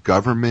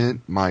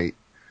 government might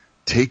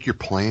take your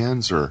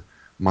plans or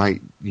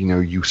might,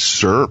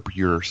 usurp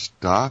your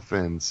stuff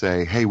and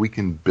say, hey, we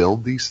can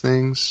build these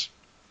things?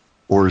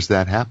 Or is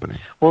that happening?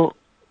 Well,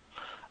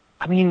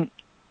 I mean,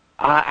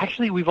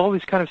 actually, we've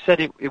always kind of said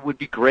it would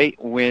be great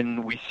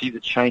when we see the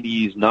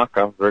Chinese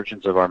knockoff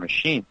versions of our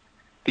machine,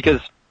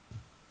 because,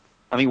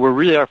 I mean, we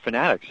really are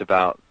fanatics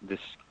about this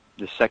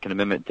Second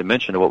Amendment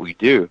dimension of what we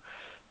do.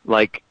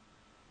 Like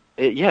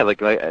as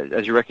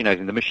you're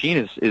recognizing, the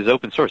machine is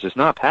open source. It's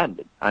not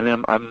patented. I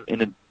mean, I'm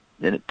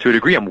to a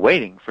degree, I'm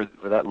waiting for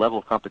that level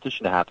of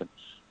competition to happen,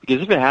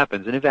 because if it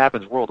happens, and if it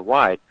happens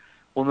worldwide,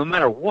 well, no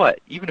matter what,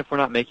 even if we're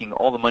not making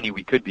all the money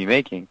we could be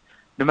making,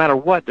 no matter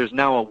what, there's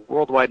now a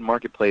worldwide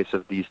marketplace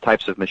of these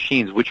types of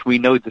machines, which we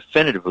know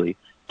definitively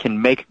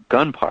can make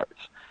gun parts.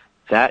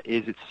 That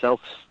is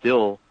itself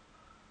still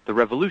the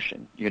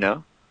revolution,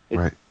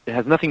 Right. It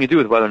has nothing to do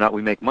with whether or not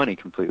we make money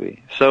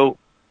completely. So,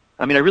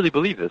 I mean, I really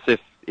believe this.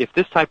 If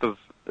this type of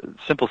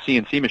simple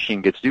CNC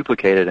machine gets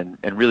duplicated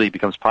and really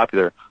becomes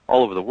popular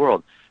all over the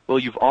world, well,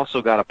 you've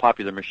also got a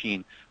popular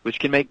machine which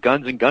can make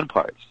guns and gun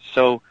parts.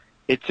 So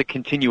it's a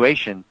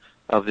continuation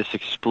of this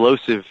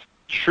explosive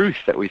truth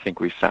that we think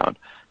we've found.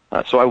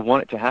 So I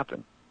want it to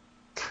happen.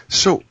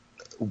 So,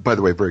 by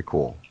the way, very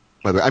cool.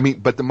 By the way, I mean,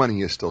 but the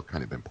money is still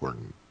kind of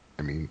important.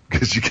 I mean,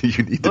 because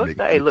you need to make.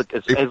 Hey, look,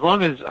 as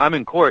long as I'm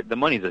in court, the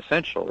money's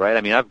essential, right?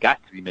 I mean, I've got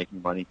to be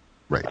making money,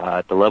 right,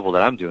 at the level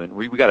that I'm doing.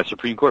 We got a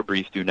Supreme Court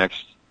brief due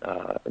next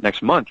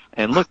month,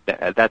 and look, it's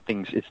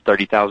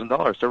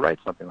 $30,000 to write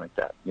something like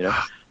that.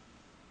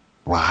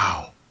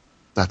 Wow.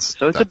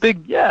 So it's a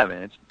big,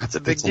 man. It's a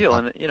big deal,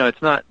 and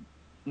it's not.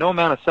 No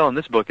amount of selling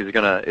this book is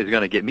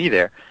gonna get me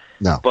there.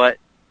 No. But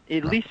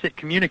at least it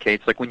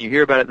communicates. Like when you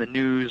hear about it in the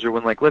news, or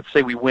when, like, let's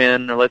say we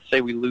win, or let's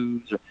say we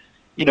lose, or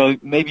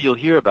maybe you'll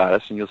hear about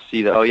us and you'll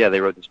see that, oh yeah, they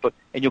wrote this book,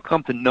 and you'll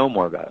come to know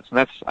more about us.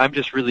 And I'm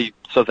just really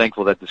so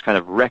thankful that this kind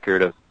of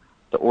record of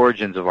the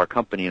origins of our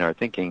company and our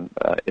thinking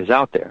is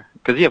out there.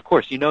 Because of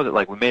course, that,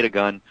 like, we made a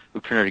gun, we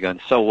printed a gun,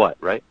 so what,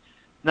 right?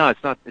 No,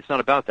 it's not. It's not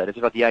about that. It's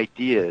about the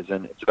ideas,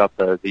 and it's about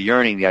the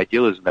yearning, the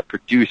idealism that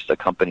produced a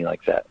company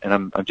like that.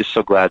 And I'm just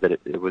so glad that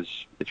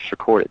it's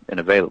recorded and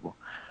available.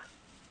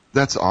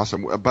 That's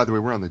awesome. By the way,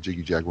 we're on the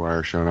Jiggy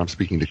Jaguar show, and I'm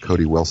speaking to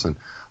Cody Wilson,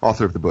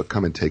 author of the book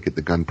 "Come and Take It: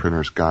 The Gun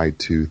Printer's Guide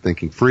to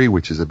Thinking Free,"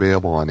 which is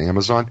available on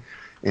Amazon,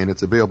 and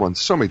it's available in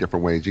so many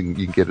different ways. You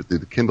can get it through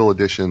the Kindle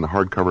edition, the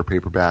hardcover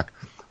paperback.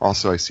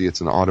 Also, I see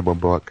it's an audio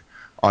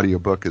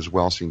book as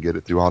well, so you can get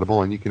it through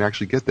Audible, and you can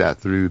actually get that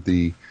through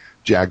the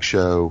Jag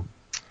Show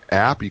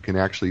app. You can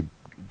actually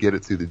get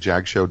it through the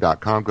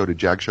jagshow.com. Go to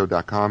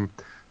jagshow.com,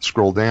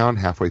 scroll down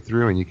halfway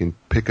through, and you can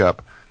pick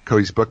up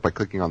Cody's book by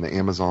clicking on the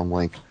Amazon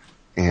link,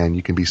 and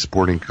you can be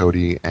supporting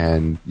Cody,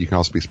 and you can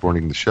also be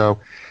supporting the show.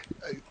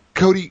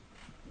 Cody,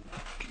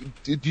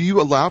 do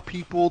you allow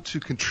people to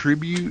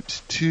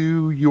contribute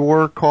to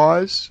your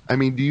cause? I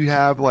mean, do you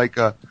have like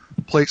a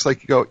place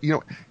like you go,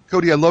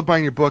 Cody, I love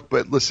buying your book,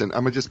 but listen,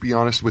 I'm going to just be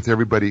honest with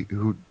everybody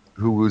who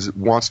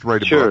wants to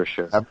write a book.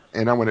 Sure.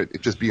 And I want to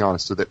just be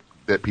honest so that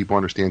people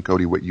understand,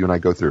 Cody, what you and I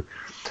go through.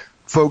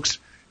 Folks,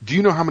 do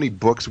you know how many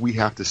books we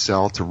have to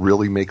sell to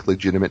really make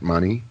legitimate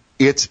money?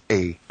 It's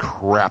a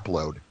crap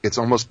load. It's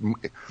almost,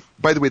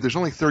 by the way, there's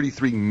only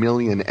 33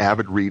 million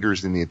avid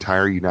readers in the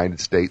entire United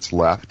States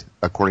left,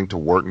 according to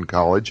Wharton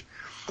College.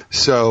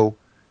 So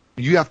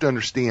you have to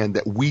understand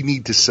that we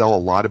need to sell a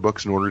lot of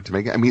books in order to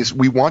make it. I mean,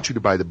 we want you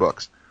to buy the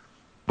books,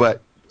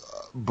 but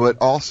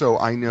also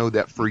I know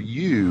that for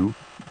you,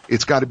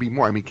 it's got to be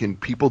more. I mean, can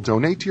people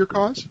donate to your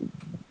cause?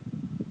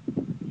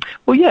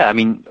 Well, yeah, I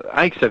mean,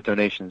 I accept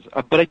donations,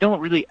 but I don't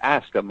really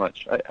ask that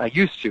much. I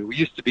used to. We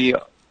used to be,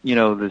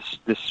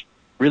 this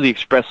really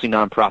expressly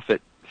nonprofit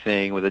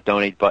thing with a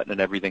donate button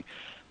and everything.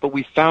 But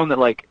we found that,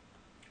 like,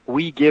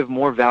 we give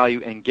more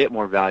value and get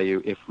more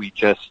value if we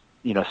just,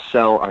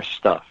 sell our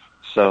stuff.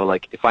 So,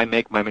 like, if I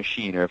make my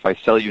machine, or if I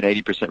sell you an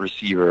 80%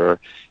 receiver, or,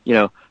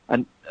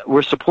 and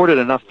we're supported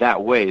enough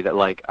that way that,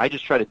 like, I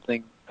just try to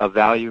think of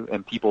value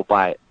and people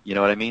buy it. You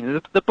know what I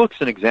mean? The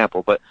book's an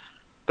example, but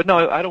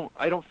no, I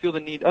don't feel the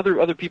need.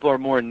 Other people are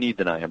more in need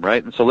than I am,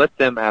 right? And so let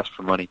them ask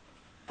for money.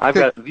 I've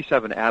got at least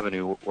have an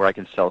avenue where I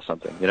can sell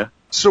something,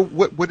 So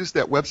what is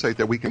that website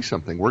that we can do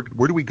something? Where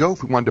do we go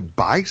if we wanted to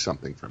buy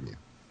something from you?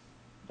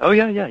 Oh,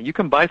 yeah. You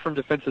can buy from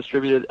Defense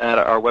Distributed at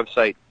our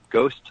website,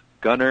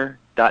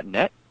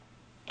 ghostgunner.net.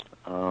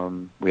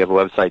 We have a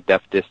website,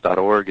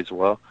 defdis.org as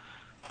well.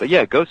 But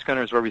yeah, Ghost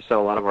Gunner is where we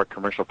sell a lot of our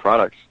commercial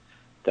products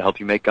to help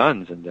you make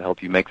guns and to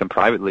help you make them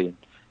privately.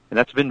 And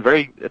that's been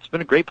it's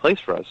been a great place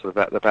for us for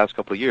the past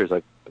couple of years.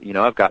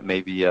 I've got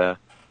maybe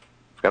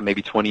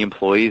 20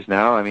 employees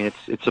now. I mean,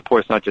 it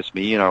supports not just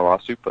me and our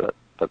lawsuit, but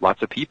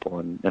lots of people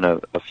and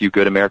a few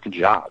good American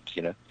jobs,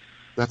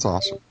 That's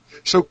awesome.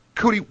 So,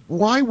 Cody,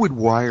 why would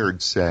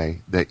Wired say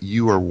that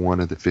you are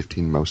one of the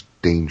 15 most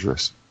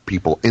dangerous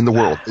people in the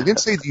world? They didn't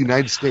say the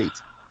United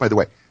States, by the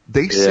way.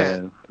 They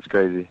said it's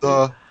crazy.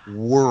 The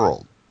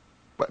world.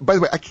 By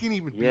the way, I can't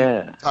even be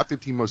the top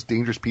 15 most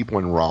dangerous people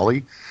in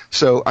Raleigh.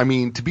 So, I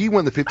mean, to be one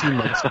of the 15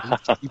 most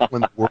dangerous people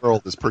in the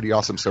world is pretty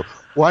awesome. So,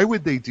 why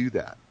would they do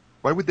that?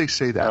 Why would they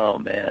say that? Oh,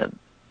 man.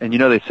 And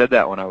they said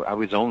that when I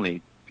was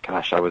only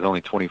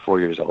 24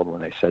 years old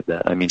when they said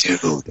that. I mean,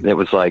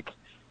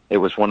 it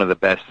was one of the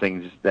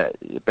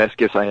best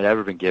gifts I had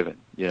ever been given.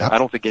 I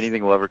don't think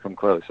anything will ever come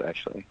close,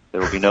 actually.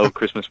 There will be no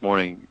Christmas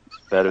morning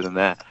better than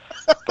that.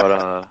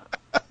 But,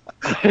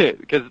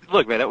 because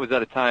look, man, that was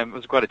at a time, it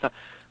was quite a time.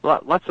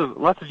 Lots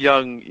of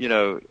young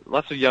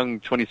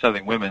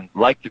 20-something women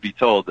like to be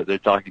told that they're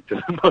talking to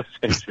the most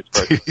dangerous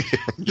person.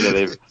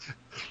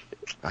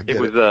 It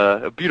was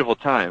a beautiful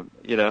time,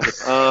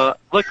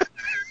 Look,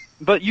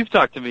 but you've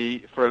talked to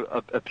me for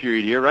a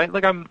period here, right?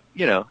 Like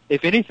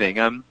if anything,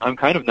 I'm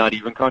kind of not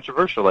even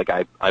controversial. Like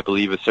I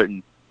believe a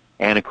certain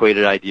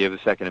antiquated idea of the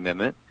Second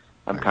Amendment.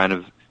 I'm kind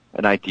of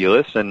an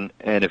idealist, and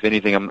if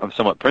anything, I'm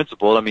somewhat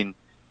principled. I mean,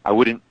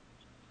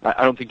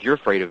 I don't think you're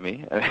afraid of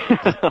me.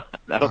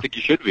 I don't think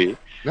you should be.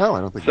 No, I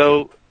don't think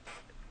so.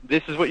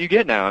 This is what you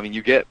get now. I mean,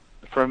 you get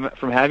from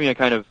having a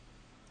kind of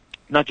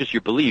not just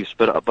your beliefs,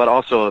 but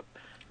also a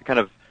kind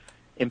of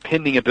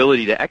impending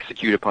ability to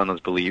execute upon those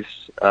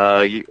beliefs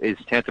is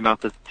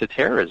tantamount to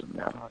terrorism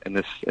now in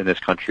this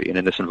country and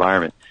in this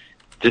environment.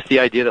 Just the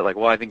idea that, like,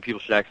 well, I think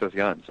people should access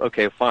guns.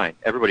 Okay, fine.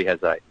 Everybody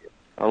has that idea.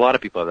 A lot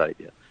of people have that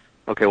idea.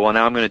 Okay, well,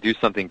 now I'm going to do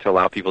something to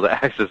allow people to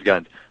access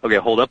guns. Okay,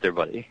 hold up there,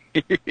 buddy.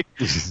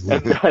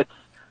 And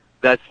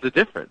that's the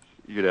difference,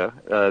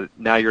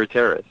 now you're a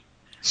terrorist.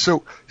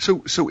 So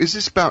is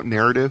this about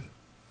narrative?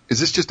 Is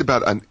this just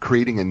about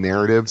creating a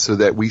narrative so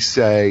that we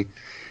say,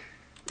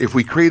 if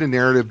we create a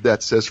narrative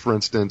that says, for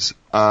instance,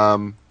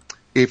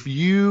 if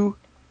you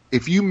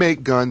if you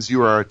make guns,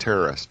 you are a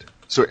terrorist.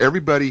 So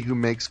everybody who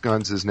makes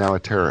guns is now a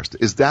terrorist.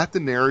 Is that the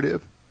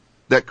narrative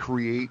that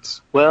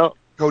creates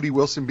Cody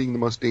Wilson being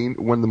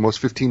one of the most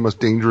 15 most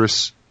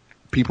dangerous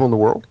people in the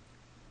world?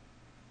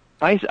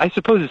 I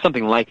suppose it's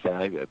something like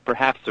that.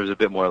 Perhaps there's a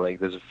bit more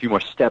there's a few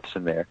more steps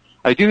in there.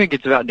 I do think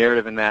it's about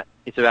narrative in that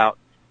it's about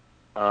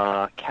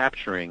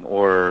capturing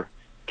or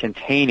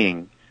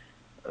containing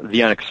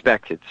the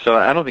unexpected. So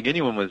I don't think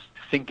anyone was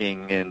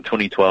thinking in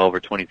 2012 or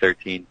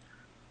 2013,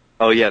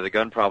 oh yeah, the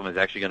gun problem is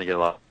actually going to get a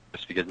lot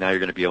worse because now you're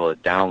going to be able to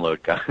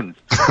download guns.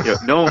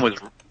 No one was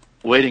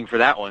waiting for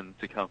that one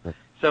to come.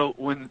 So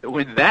when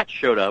that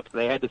showed up,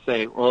 they had to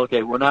say, well,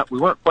 okay, we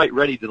weren't quite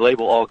ready to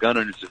label all gun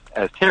owners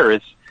as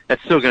terrorists.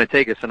 That's still going to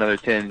take us another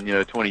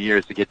 10, 20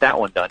 years to get that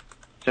one done.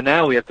 So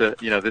now we have to,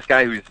 this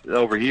guy who's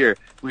over here,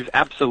 we've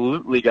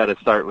absolutely got to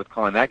start with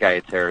calling that guy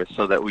a terrorist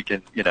so that we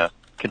can,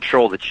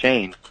 control the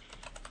chain.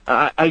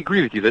 I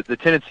agree with you that the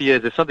tendency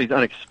is if something's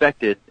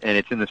unexpected and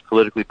it's in this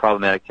politically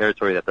problematic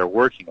territory that they're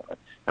working on.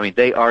 I mean,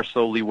 they are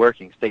slowly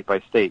working state by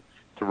state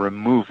to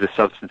remove the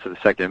substance of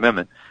the Second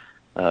Amendment,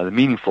 the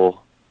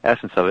meaningful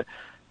essence of it.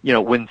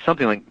 When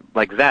something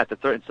like that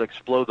threatens to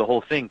explode the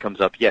whole thing comes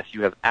up, yes,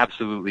 you have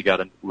absolutely got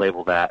to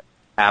label that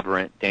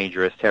aberrant,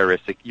 dangerous,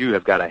 terroristic. You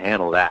have got to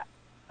handle that.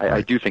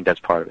 I do think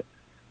that's part of it.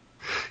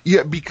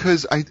 Yeah,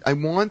 because I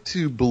want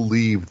to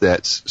believe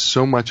that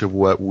so much of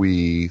what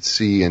we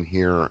see and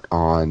hear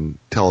on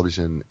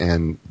television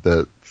and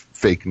the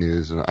fake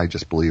news, and I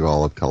just believe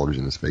all of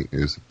television is fake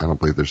news. I don't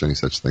believe there's any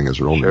such thing as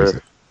real news.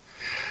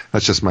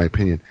 That's just my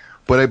opinion.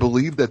 But I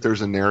believe that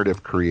there's a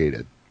narrative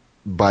created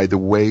by the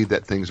way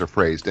that things are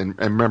phrased. And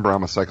remember,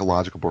 I'm a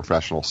psychological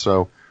professional,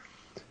 so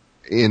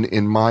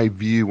in my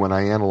view, when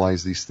I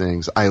analyze these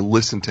things, I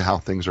listen to how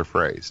things are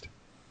phrased,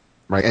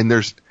 right? And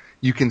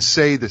you can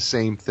say the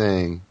same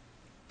thing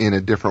in a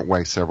different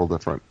way, several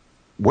different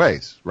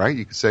ways, right?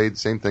 You can say the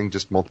same thing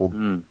just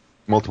multiple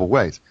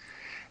ways.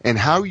 And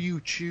how you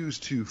choose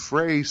to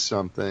phrase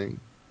something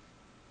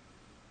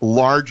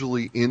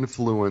largely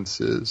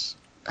influences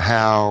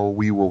how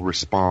we will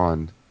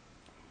respond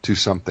to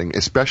something,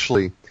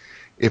 especially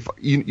if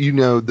I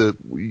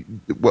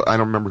don't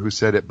remember who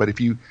said it, but if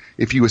you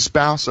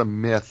espouse a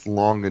myth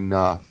long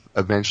enough,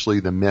 eventually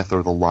the myth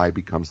or the lie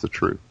becomes the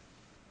truth,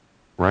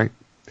 right?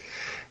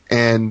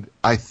 And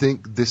I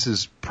think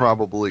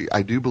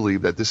I do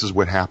believe that this is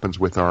what happens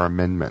with our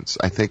amendments.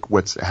 I think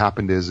what's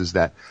happened is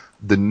that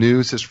the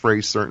news has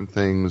phrased certain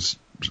things,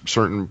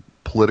 certain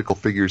political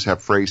figures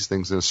have phrased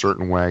things in a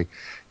certain way.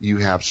 You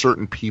have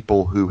certain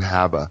people who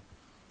have a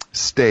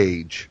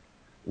stage,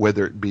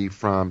 whether it be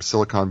from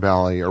Silicon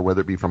Valley or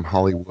whether it be from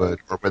Hollywood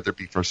or whether it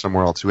be from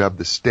somewhere else, who have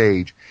the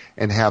stage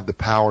and have the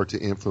power to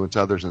influence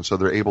others. And so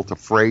they're able to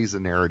phrase a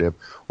narrative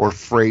or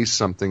phrase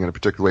something in a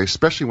particular way,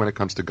 especially when it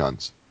comes to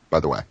guns, by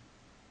the way,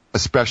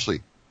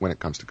 especially when it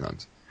comes to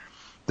guns,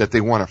 that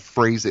they want to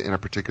phrase it in a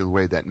particular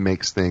way that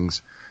makes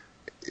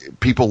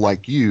people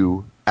like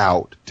you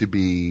out to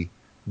be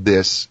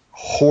this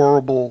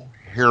horrible,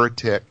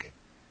 heretic,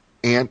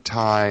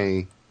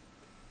 anti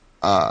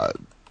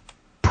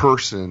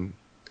person,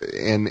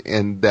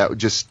 and that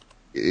just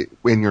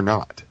when you're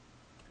not,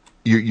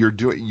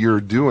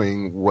 you're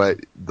doing what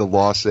the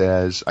law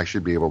says I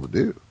should be able to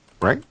do,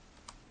 right?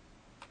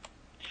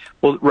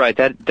 Well, right.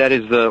 That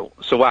is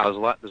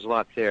wow. There's a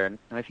lot there, and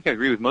I think I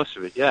agree with most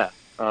of it. Yeah.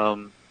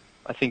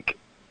 I think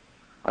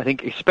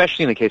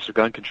especially in the case of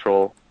gun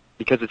control,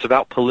 because it's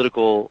about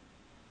political.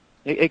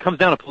 It comes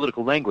down to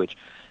political language.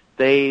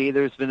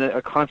 There's been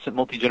a constant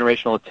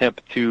multi-generational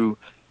attempt to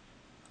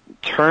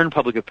turn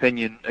public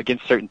opinion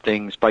against certain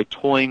things by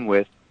toying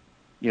with,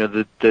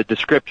 the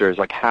descriptors,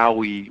 like how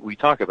we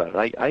talk about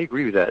it. I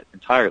agree with that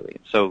entirely.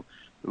 So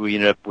we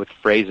ended up with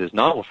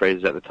novel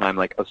phrases at the time,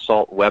 like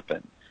assault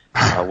weapon,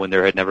 when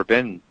there had never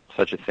been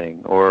such a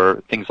thing,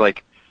 or things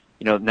like,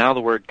 now the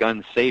word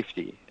gun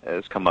safety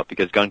has come up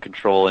because gun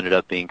control ended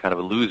up being kind of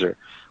a loser.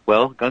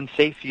 Well, gun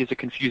safety is a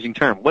confusing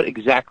term. What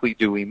exactly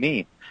do we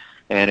mean?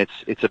 And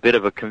it's a bit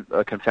of a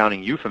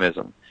confounding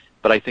euphemism,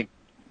 but I think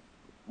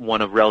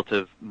one of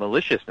relative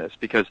maliciousness,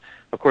 because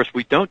of course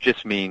we don't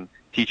just mean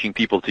teaching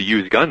people to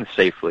use guns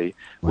safely.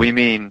 Right. We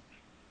mean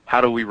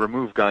how do we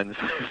remove guns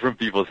from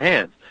people's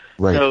hands?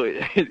 Right. So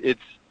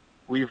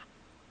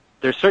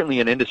there's certainly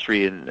an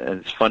industry, and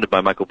it's funded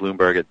by Michael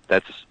Bloomberg,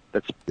 that's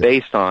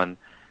based on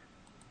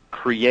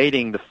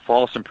creating the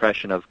false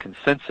impression of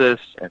consensus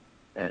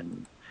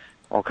and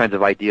all kinds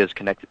of ideas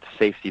connected to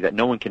safety that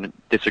no one can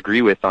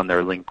disagree with on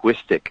their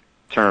linguistic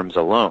terms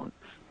alone.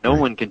 No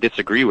one can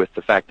disagree with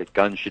the fact that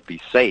guns should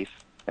be safe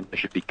and there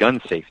should be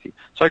gun safety.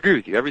 So I agree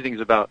with you. Everything's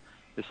about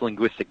this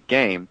linguistic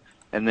game,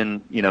 and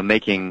then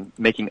making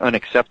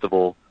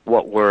unacceptable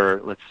what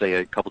were, let's say,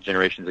 a couple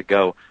generations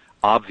ago,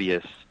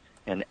 obvious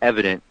and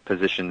evident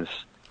positions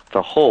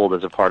to hold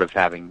as a part of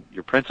having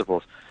your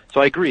principles.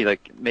 So I agree.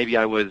 Like maybe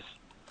I was,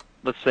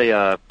 let's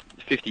say,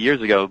 50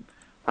 years ago,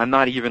 I'm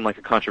not even like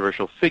a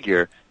controversial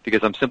figure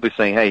because I'm simply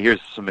saying, hey, here's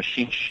some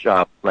machine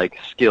shop like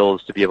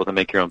skills to be able to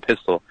make your own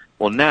pistol.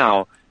 Well,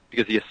 now,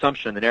 because the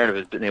assumption, the narrative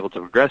has been able to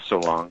progress so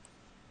long,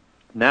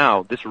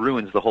 now this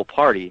ruins the whole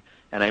party,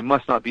 and I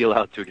must not be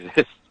allowed to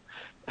exist.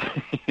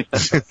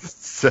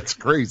 That's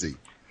crazy.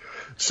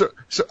 So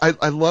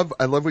I love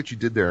what you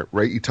did there,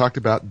 right? You talked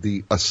about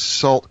the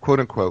assault, quote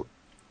unquote,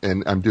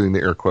 and I'm doing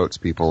the air quotes,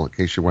 people, in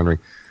case you're wondering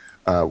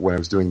what I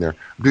was doing there.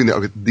 I'm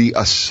doing the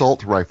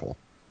assault rifle,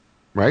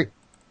 right?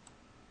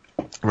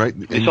 Right.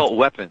 Assault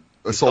weapon.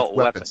 Assault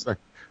weapon.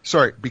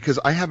 Sorry, because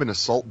I have an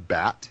assault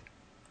bat,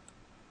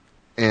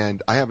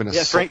 and I have an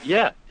assault.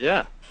 Yeah, Frank.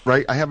 Yeah.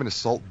 Right. I have an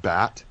assault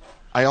bat.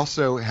 I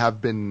also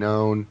have been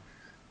known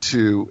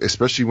to,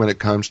 especially when it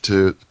comes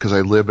to, because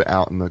I live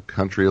out in the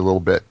country a little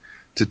bit,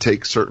 to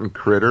take certain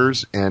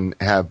critters and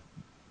have,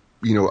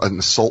 an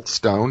assault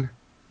stone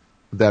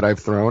that I've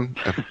thrown.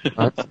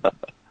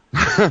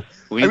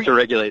 We need to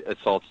regulate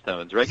assault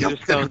stones. Regular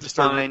stones is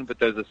fine, but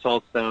those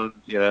assault stones,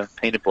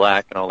 painted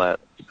black and all that,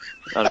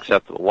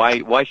 unacceptable.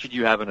 Why should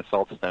you have an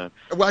assault stone?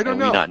 Well, I don't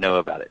know. We not know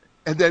about it.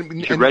 And then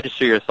you should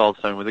register your assault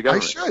stone with the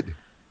government.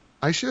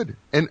 I should.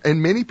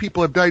 And many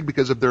people have died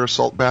because of their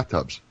assault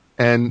bathtubs.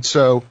 And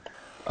so,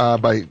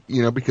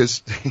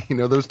 because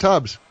those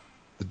tubs,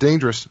 they're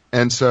dangerous.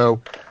 And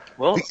so,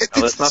 well,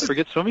 let's not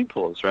forget swimming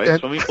pools, right?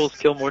 Swimming pools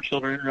kill more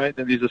children, right,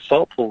 than these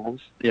assault pools.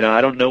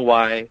 I don't know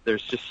why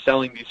there's just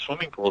selling these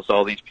swimming pools to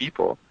all these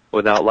people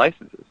without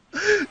licenses.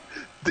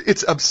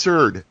 It's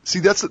absurd. See,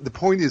 that's the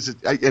point is,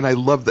 and I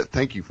love that.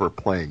 Thank you for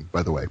playing,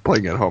 by the way,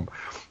 playing at home.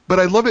 But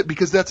I love it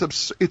because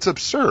it's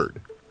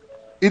absurd.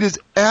 It is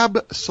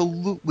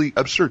absolutely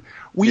absurd.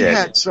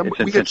 It's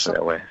intentional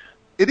that way.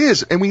 It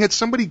is, and we had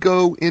somebody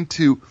go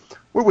into,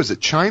 where was it,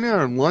 China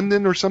or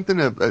London or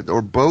something,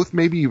 or both,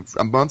 maybe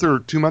a month or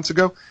 2 months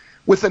ago,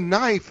 with a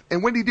knife.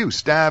 And what did he do?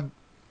 Stab?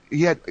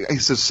 He had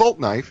his assault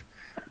knife,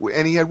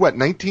 and he had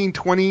 19,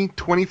 20,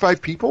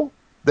 25 people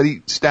that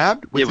he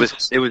stabbed. It was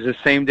the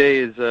same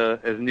day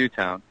as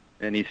Newtown,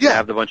 and he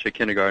stabbed a bunch of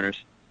kindergartners.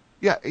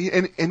 Yeah,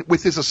 and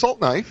with his assault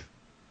knife,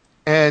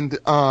 and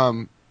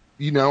and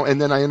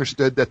then I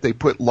understood that they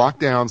put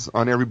lockdowns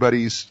on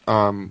everybody's,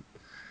 on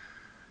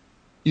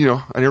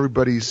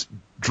everybody's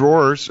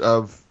drawers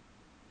of,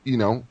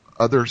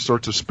 other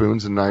sorts of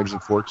spoons and knives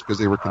and forks because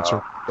they were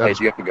concerned. Hey,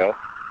 do you have to go?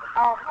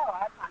 No, I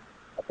have time.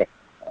 Okay.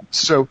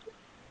 So,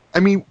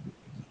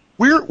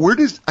 where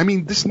does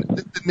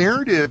the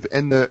narrative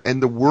and the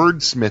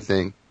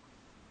wordsmithing?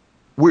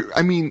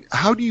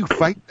 How do you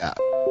fight that,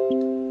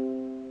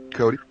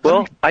 Cody?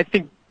 Well, I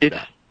think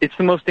it's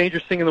the most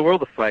dangerous thing in the world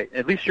to fight.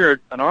 At least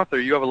you're an author;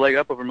 you have a leg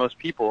up over most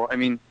people. I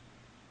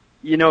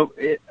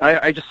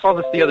just saw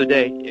this the other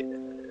day.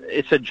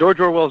 It said George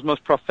Orwell's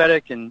most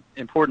prophetic and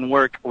important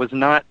work was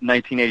not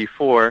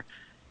 1984.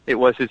 It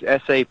was his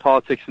essay,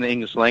 Politics in the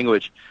English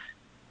Language,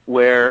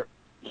 where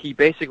he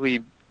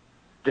basically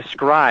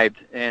described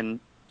and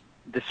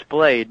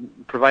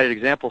provided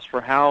examples for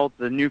how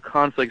the new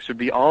conflicts would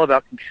be all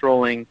about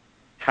controlling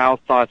how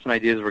thoughts and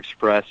ideas were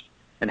expressed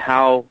and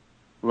how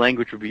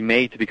language would be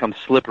made to become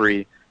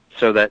slippery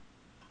so that,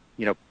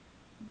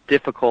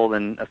 difficult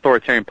and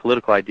authoritarian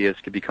political ideas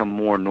could become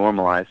more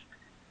normalized.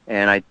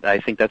 And I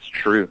think that's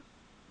true.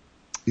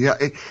 Yeah,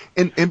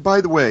 and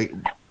by the way,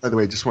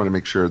 I just want to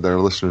make sure that our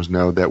listeners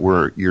know that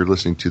you're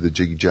listening to the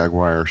Jiggy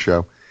Jaguar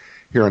show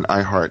here on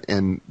iHeart.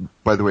 And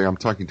by the way, I'm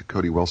talking to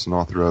Cody Wilson,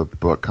 author of the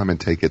book "Come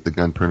and Take It: The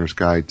Gun Printer's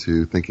Guide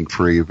to Thinking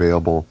Free,"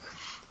 available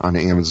on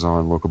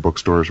Amazon, local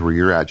bookstores where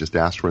you're at. Just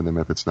ask for them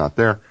if it's not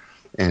there.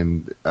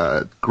 And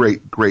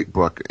great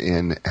book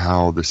in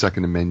how the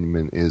Second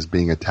Amendment is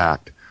being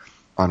attacked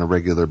on a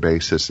regular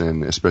basis,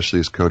 and especially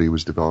as Cody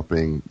was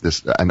developing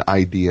an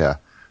idea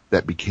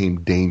that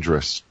became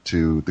dangerous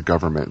to the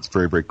government. It's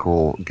very, very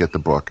cool. Get the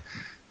book.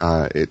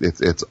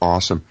 It's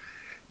awesome.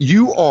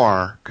 You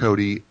are,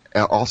 Cody,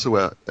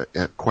 also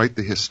quite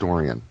the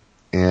historian.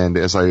 And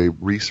as I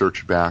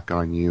researched back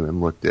on you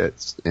and looked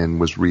at and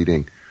was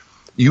reading,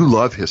 you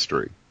love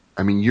history.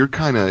 You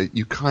kind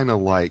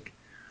of like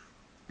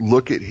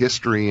look at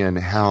history and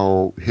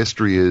how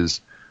history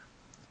is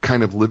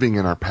kind of living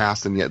in our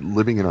past and yet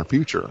living in our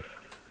future.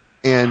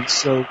 And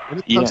so when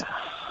it comes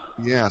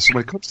so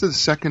when it comes to the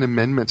Second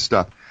Amendment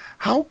stuff,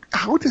 how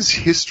does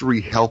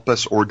history help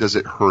us or does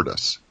it hurt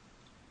us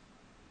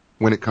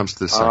when it comes to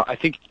this? I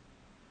think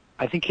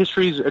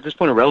history is at this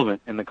point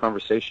irrelevant in the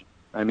conversation.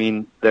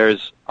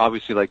 There's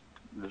obviously like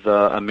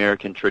the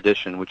American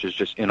tradition, which is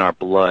just in our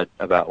blood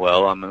about,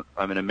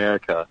 I'm in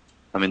America,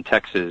 I'm in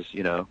Texas,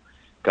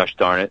 gosh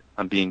darn it,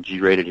 I'm being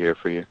G-rated here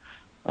for you.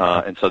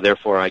 And so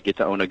therefore I get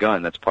to own a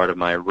gun. That's part of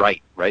my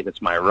right?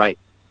 That's my right.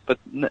 But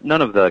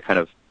none of the kind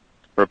of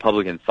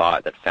Republican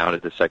thought that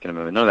founded the Second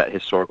Amendment, none of that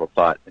historical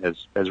thought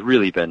has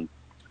really been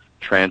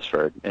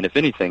transferred. And if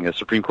anything, the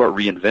Supreme Court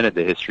reinvented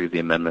the history of the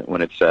amendment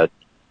when it said,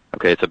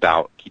 okay, it's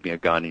about keeping a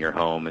gun in your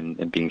home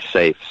and being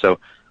safe. So,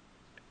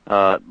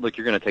 look,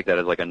 you're going to take that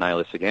as like a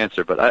nihilistic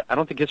answer, but I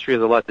don't think history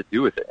has a lot to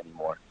do with it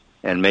anymore.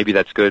 And maybe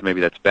that's good, maybe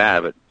that's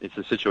bad, but it's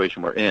the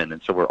situation we're in.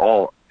 And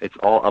so it's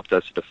all up to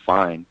us to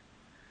define,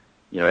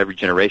 every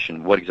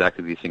generation what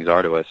exactly these things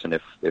are to us and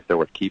if they're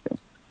worth keeping.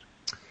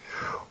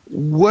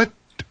 What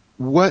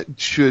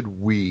should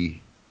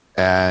we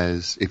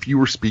as if you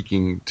were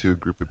speaking to a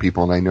group of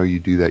people, and I know you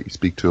do that, you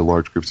speak to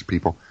large groups of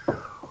people,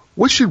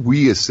 what should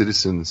we as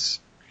citizens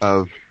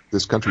of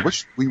this country, what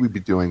should we be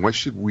doing? What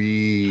should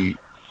we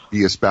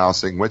be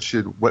espousing? What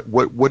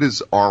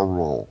is our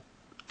role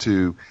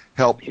to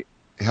help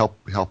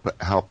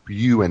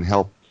you and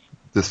help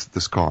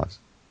this cause?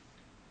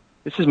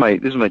 This is my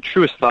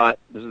truest thought.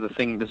 This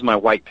is my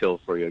white pill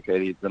for you,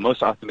 okay? The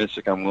most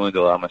optimistic I'm willing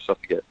to allow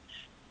myself to get.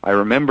 I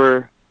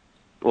remember,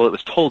 well, it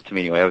was told to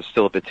me anyway, I was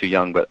still a bit too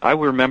young, but I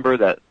remember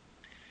that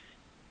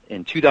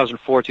in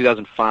 2004,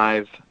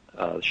 2005,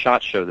 the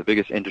SHOT Show, the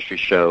biggest industry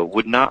show,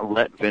 would not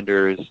let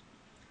vendors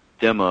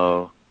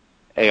demo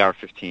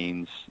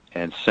AR-15s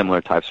and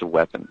similar types of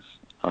weapons,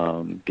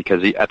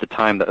 because at the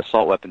time the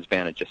assault weapons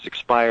ban had just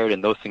expired,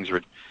 and those things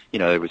were,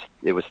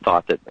 it was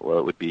thought that, well,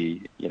 it would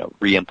be,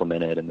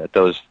 re-implemented, and that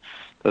those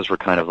were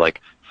kind of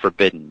like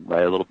forbidden,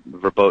 right? A little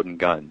verboten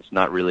guns,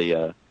 not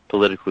really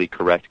politically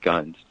correct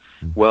guns.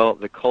 Well,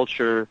 the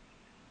culture,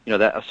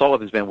 that assault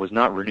weapons ban was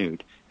not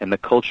renewed, and the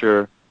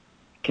culture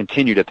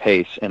continued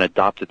apace and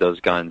adopted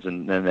those guns,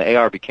 and then the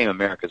AR became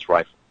America's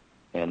rifle.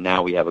 And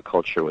now we have a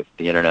culture with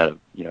the internet of,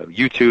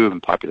 YouTube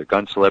and popular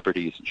gun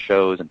celebrities and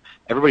shows, and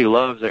everybody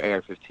loves their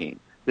AR-15.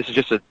 This is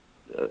just an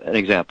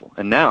example.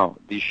 And now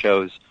these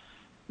shows,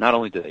 not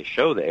only do they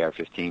show the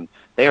AR-15,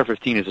 the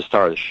AR-15 is the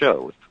star of the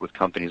show with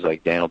companies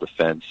like Daniel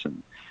Defense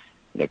and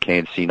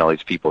KNC and all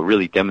these people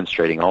really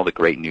demonstrating all the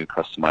great new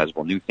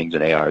customizable new things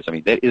in ARs. I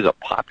mean, that is a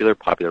popular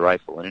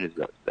rifle, and it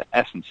is the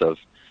essence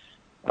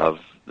of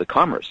the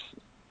commerce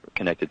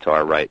connected to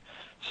our right.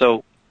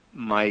 So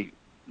my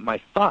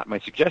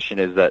suggestion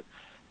is that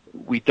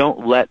we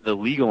don't let the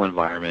legal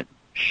environment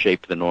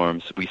shape the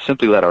norms. We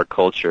simply let our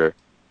culture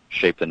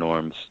shape the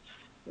norms.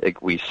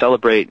 We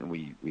celebrate and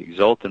we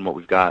exult in what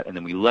we've got, and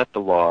then we let the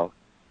law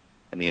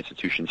and the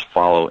institutions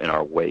follow in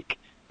our wake.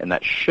 And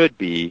that should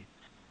be,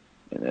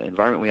 in the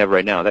environment we have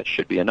right now, that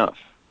should be enough.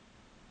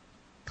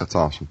 That's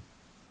awesome.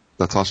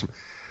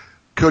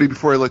 Cody,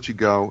 before I let you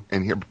go,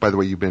 and here, by the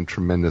way, you've been a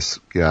tremendous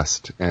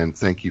guest, and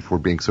thank you for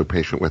being so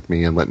patient with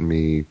me and letting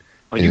me.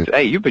 This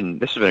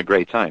has been a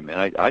great time,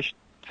 man. I should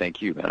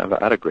thank you, man. I've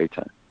had a great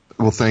time.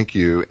 Well, thank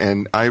you,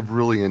 and I've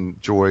really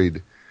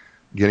enjoyed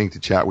getting to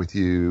chat with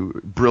you.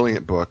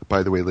 Brilliant book,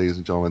 by the way, ladies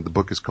and gentlemen. The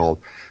book is called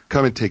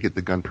 "Come and Take It: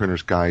 The Gun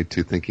Printer's Guide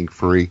to Thinking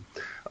Free."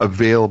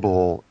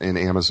 Available in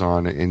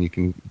Amazon, and you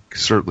can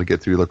certainly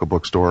get through your local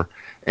bookstore,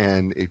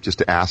 and just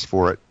to ask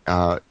for it.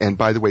 And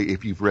by the way,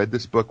 if you've read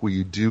this book, will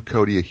you do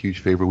Cody a huge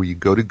favor? Will you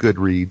go to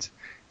Goodreads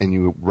and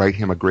you write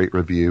him a great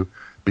review?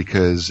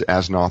 Because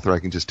as an author, I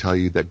can just tell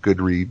you that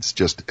Goodreads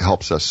just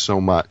helps us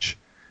so much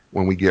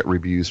when we get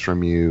reviews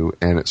from you,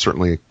 and it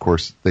certainly, of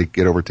course, they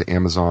get over to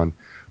Amazon.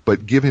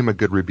 But give him a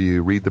good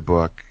review. Read the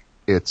book.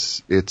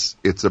 It's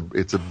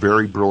a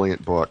very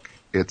brilliant book.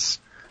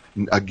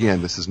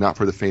 Again, this is not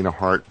for the faint of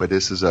heart, but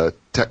this is a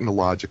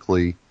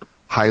technologically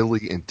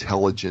highly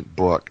intelligent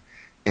book,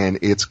 and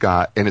it's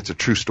a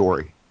true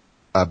story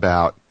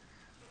about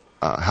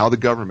how the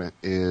government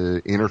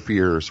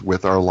interferes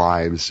with our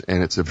lives,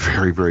 and it's a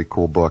very, very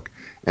cool book,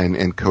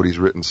 and Cody's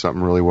written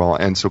something really well.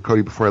 And so,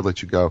 Cody, before I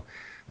let you go,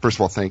 first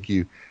of all, thank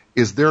you.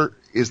 Is there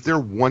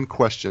one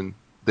question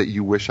that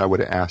you wish I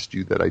would have asked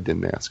you that I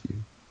didn't ask you?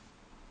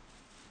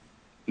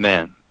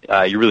 Man,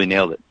 you really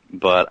nailed it,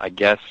 but I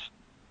guess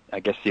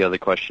the other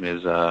question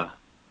is, where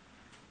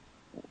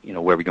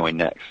are we going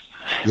next?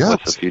 Yeah,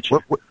 what's the future?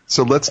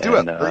 So let's do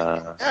it.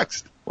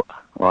 Next.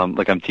 Well,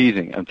 I'm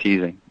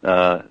teasing.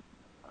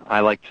 I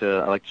like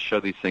to show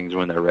these things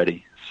when they're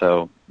ready.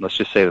 So let's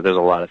just say that there's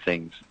a lot of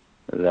things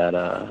that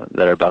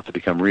are about to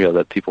become real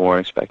that people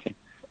weren't expecting.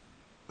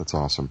 That's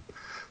awesome.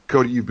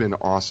 Cody, you've been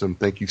awesome.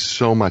 Thank you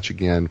so much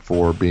again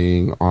for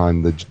being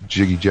on the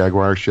Jiggy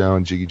Jaguar show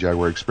and Jiggy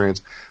Jaguar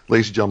Experience.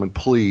 Ladies and gentlemen,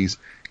 please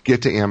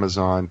get to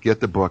Amazon,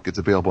 get the book. It's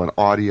available in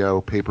audio,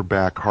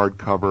 paperback,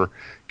 hardcover,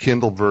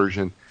 Kindle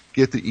version.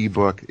 Get the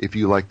ebook if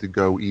you like to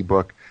go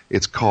ebook.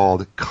 It's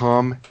called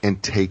Come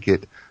and Take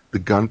It: The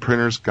Gun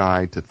Printer's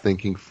Guide to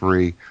Thinking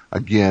Free.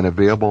 Again,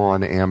 available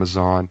on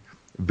Amazon,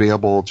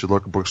 available at your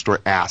local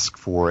bookstore. Ask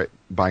for it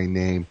by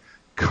name.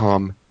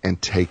 Come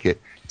and Take It.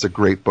 It's a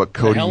great book.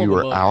 Cody, you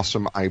are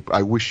awesome.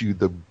 I wish you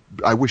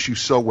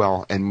so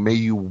well, and may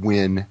you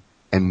win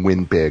and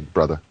win big,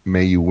 brother.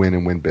 May you win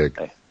and win big.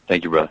 Hey,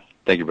 thank you, brother.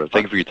 Thank you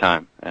for your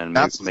time, and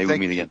maybe we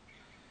meet again.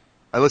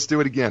 Let's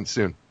do it again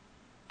soon.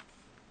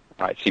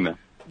 All right, see you, man.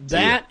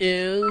 That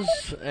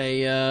is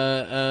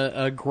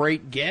a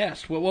great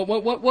guest.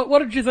 What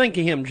did you think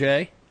of him,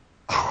 Jay?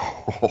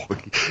 Oh,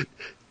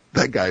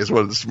 that guy is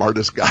one of the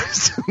smartest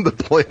guys on the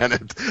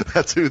planet.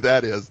 That's who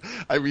that is.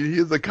 I mean,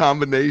 he's a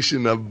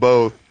combination of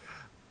both.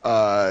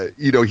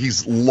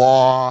 He's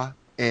law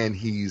and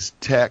he's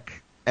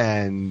tech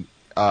and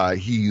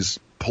he's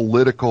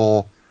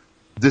political.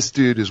 This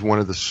dude is one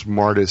of the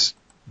smartest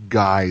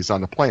guys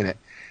on the planet.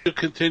 To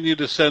continue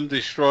to send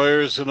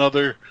destroyers and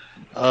other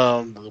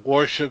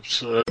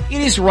warships. It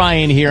is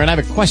Ryan here, and I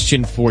have a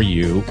question for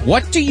you.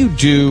 What do you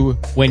do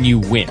when you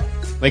win?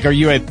 Like, are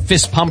you a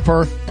fist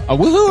pumper? A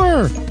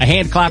woohooer, a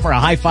hand clapper, a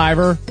high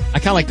fiver. I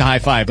kind of like the high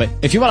five, but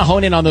if you want to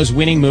hone in on those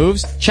winning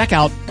moves, check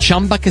out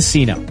Chumba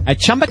Casino. At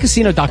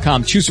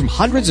ChumbaCasino.com, choose from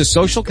hundreds of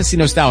social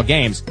casino style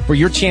games for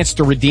your chance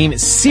to redeem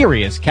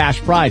serious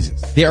cash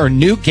prizes. There are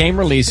new game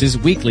releases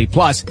weekly,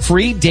 plus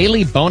free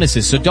daily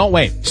bonuses. So don't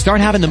wait. Start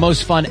having the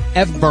most fun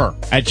ever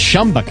at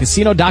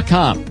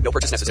ChumbaCasino.com. No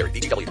purchase necessary.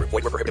 VGW Group.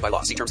 Void where prohibited by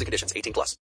law. See terms and conditions. 18+.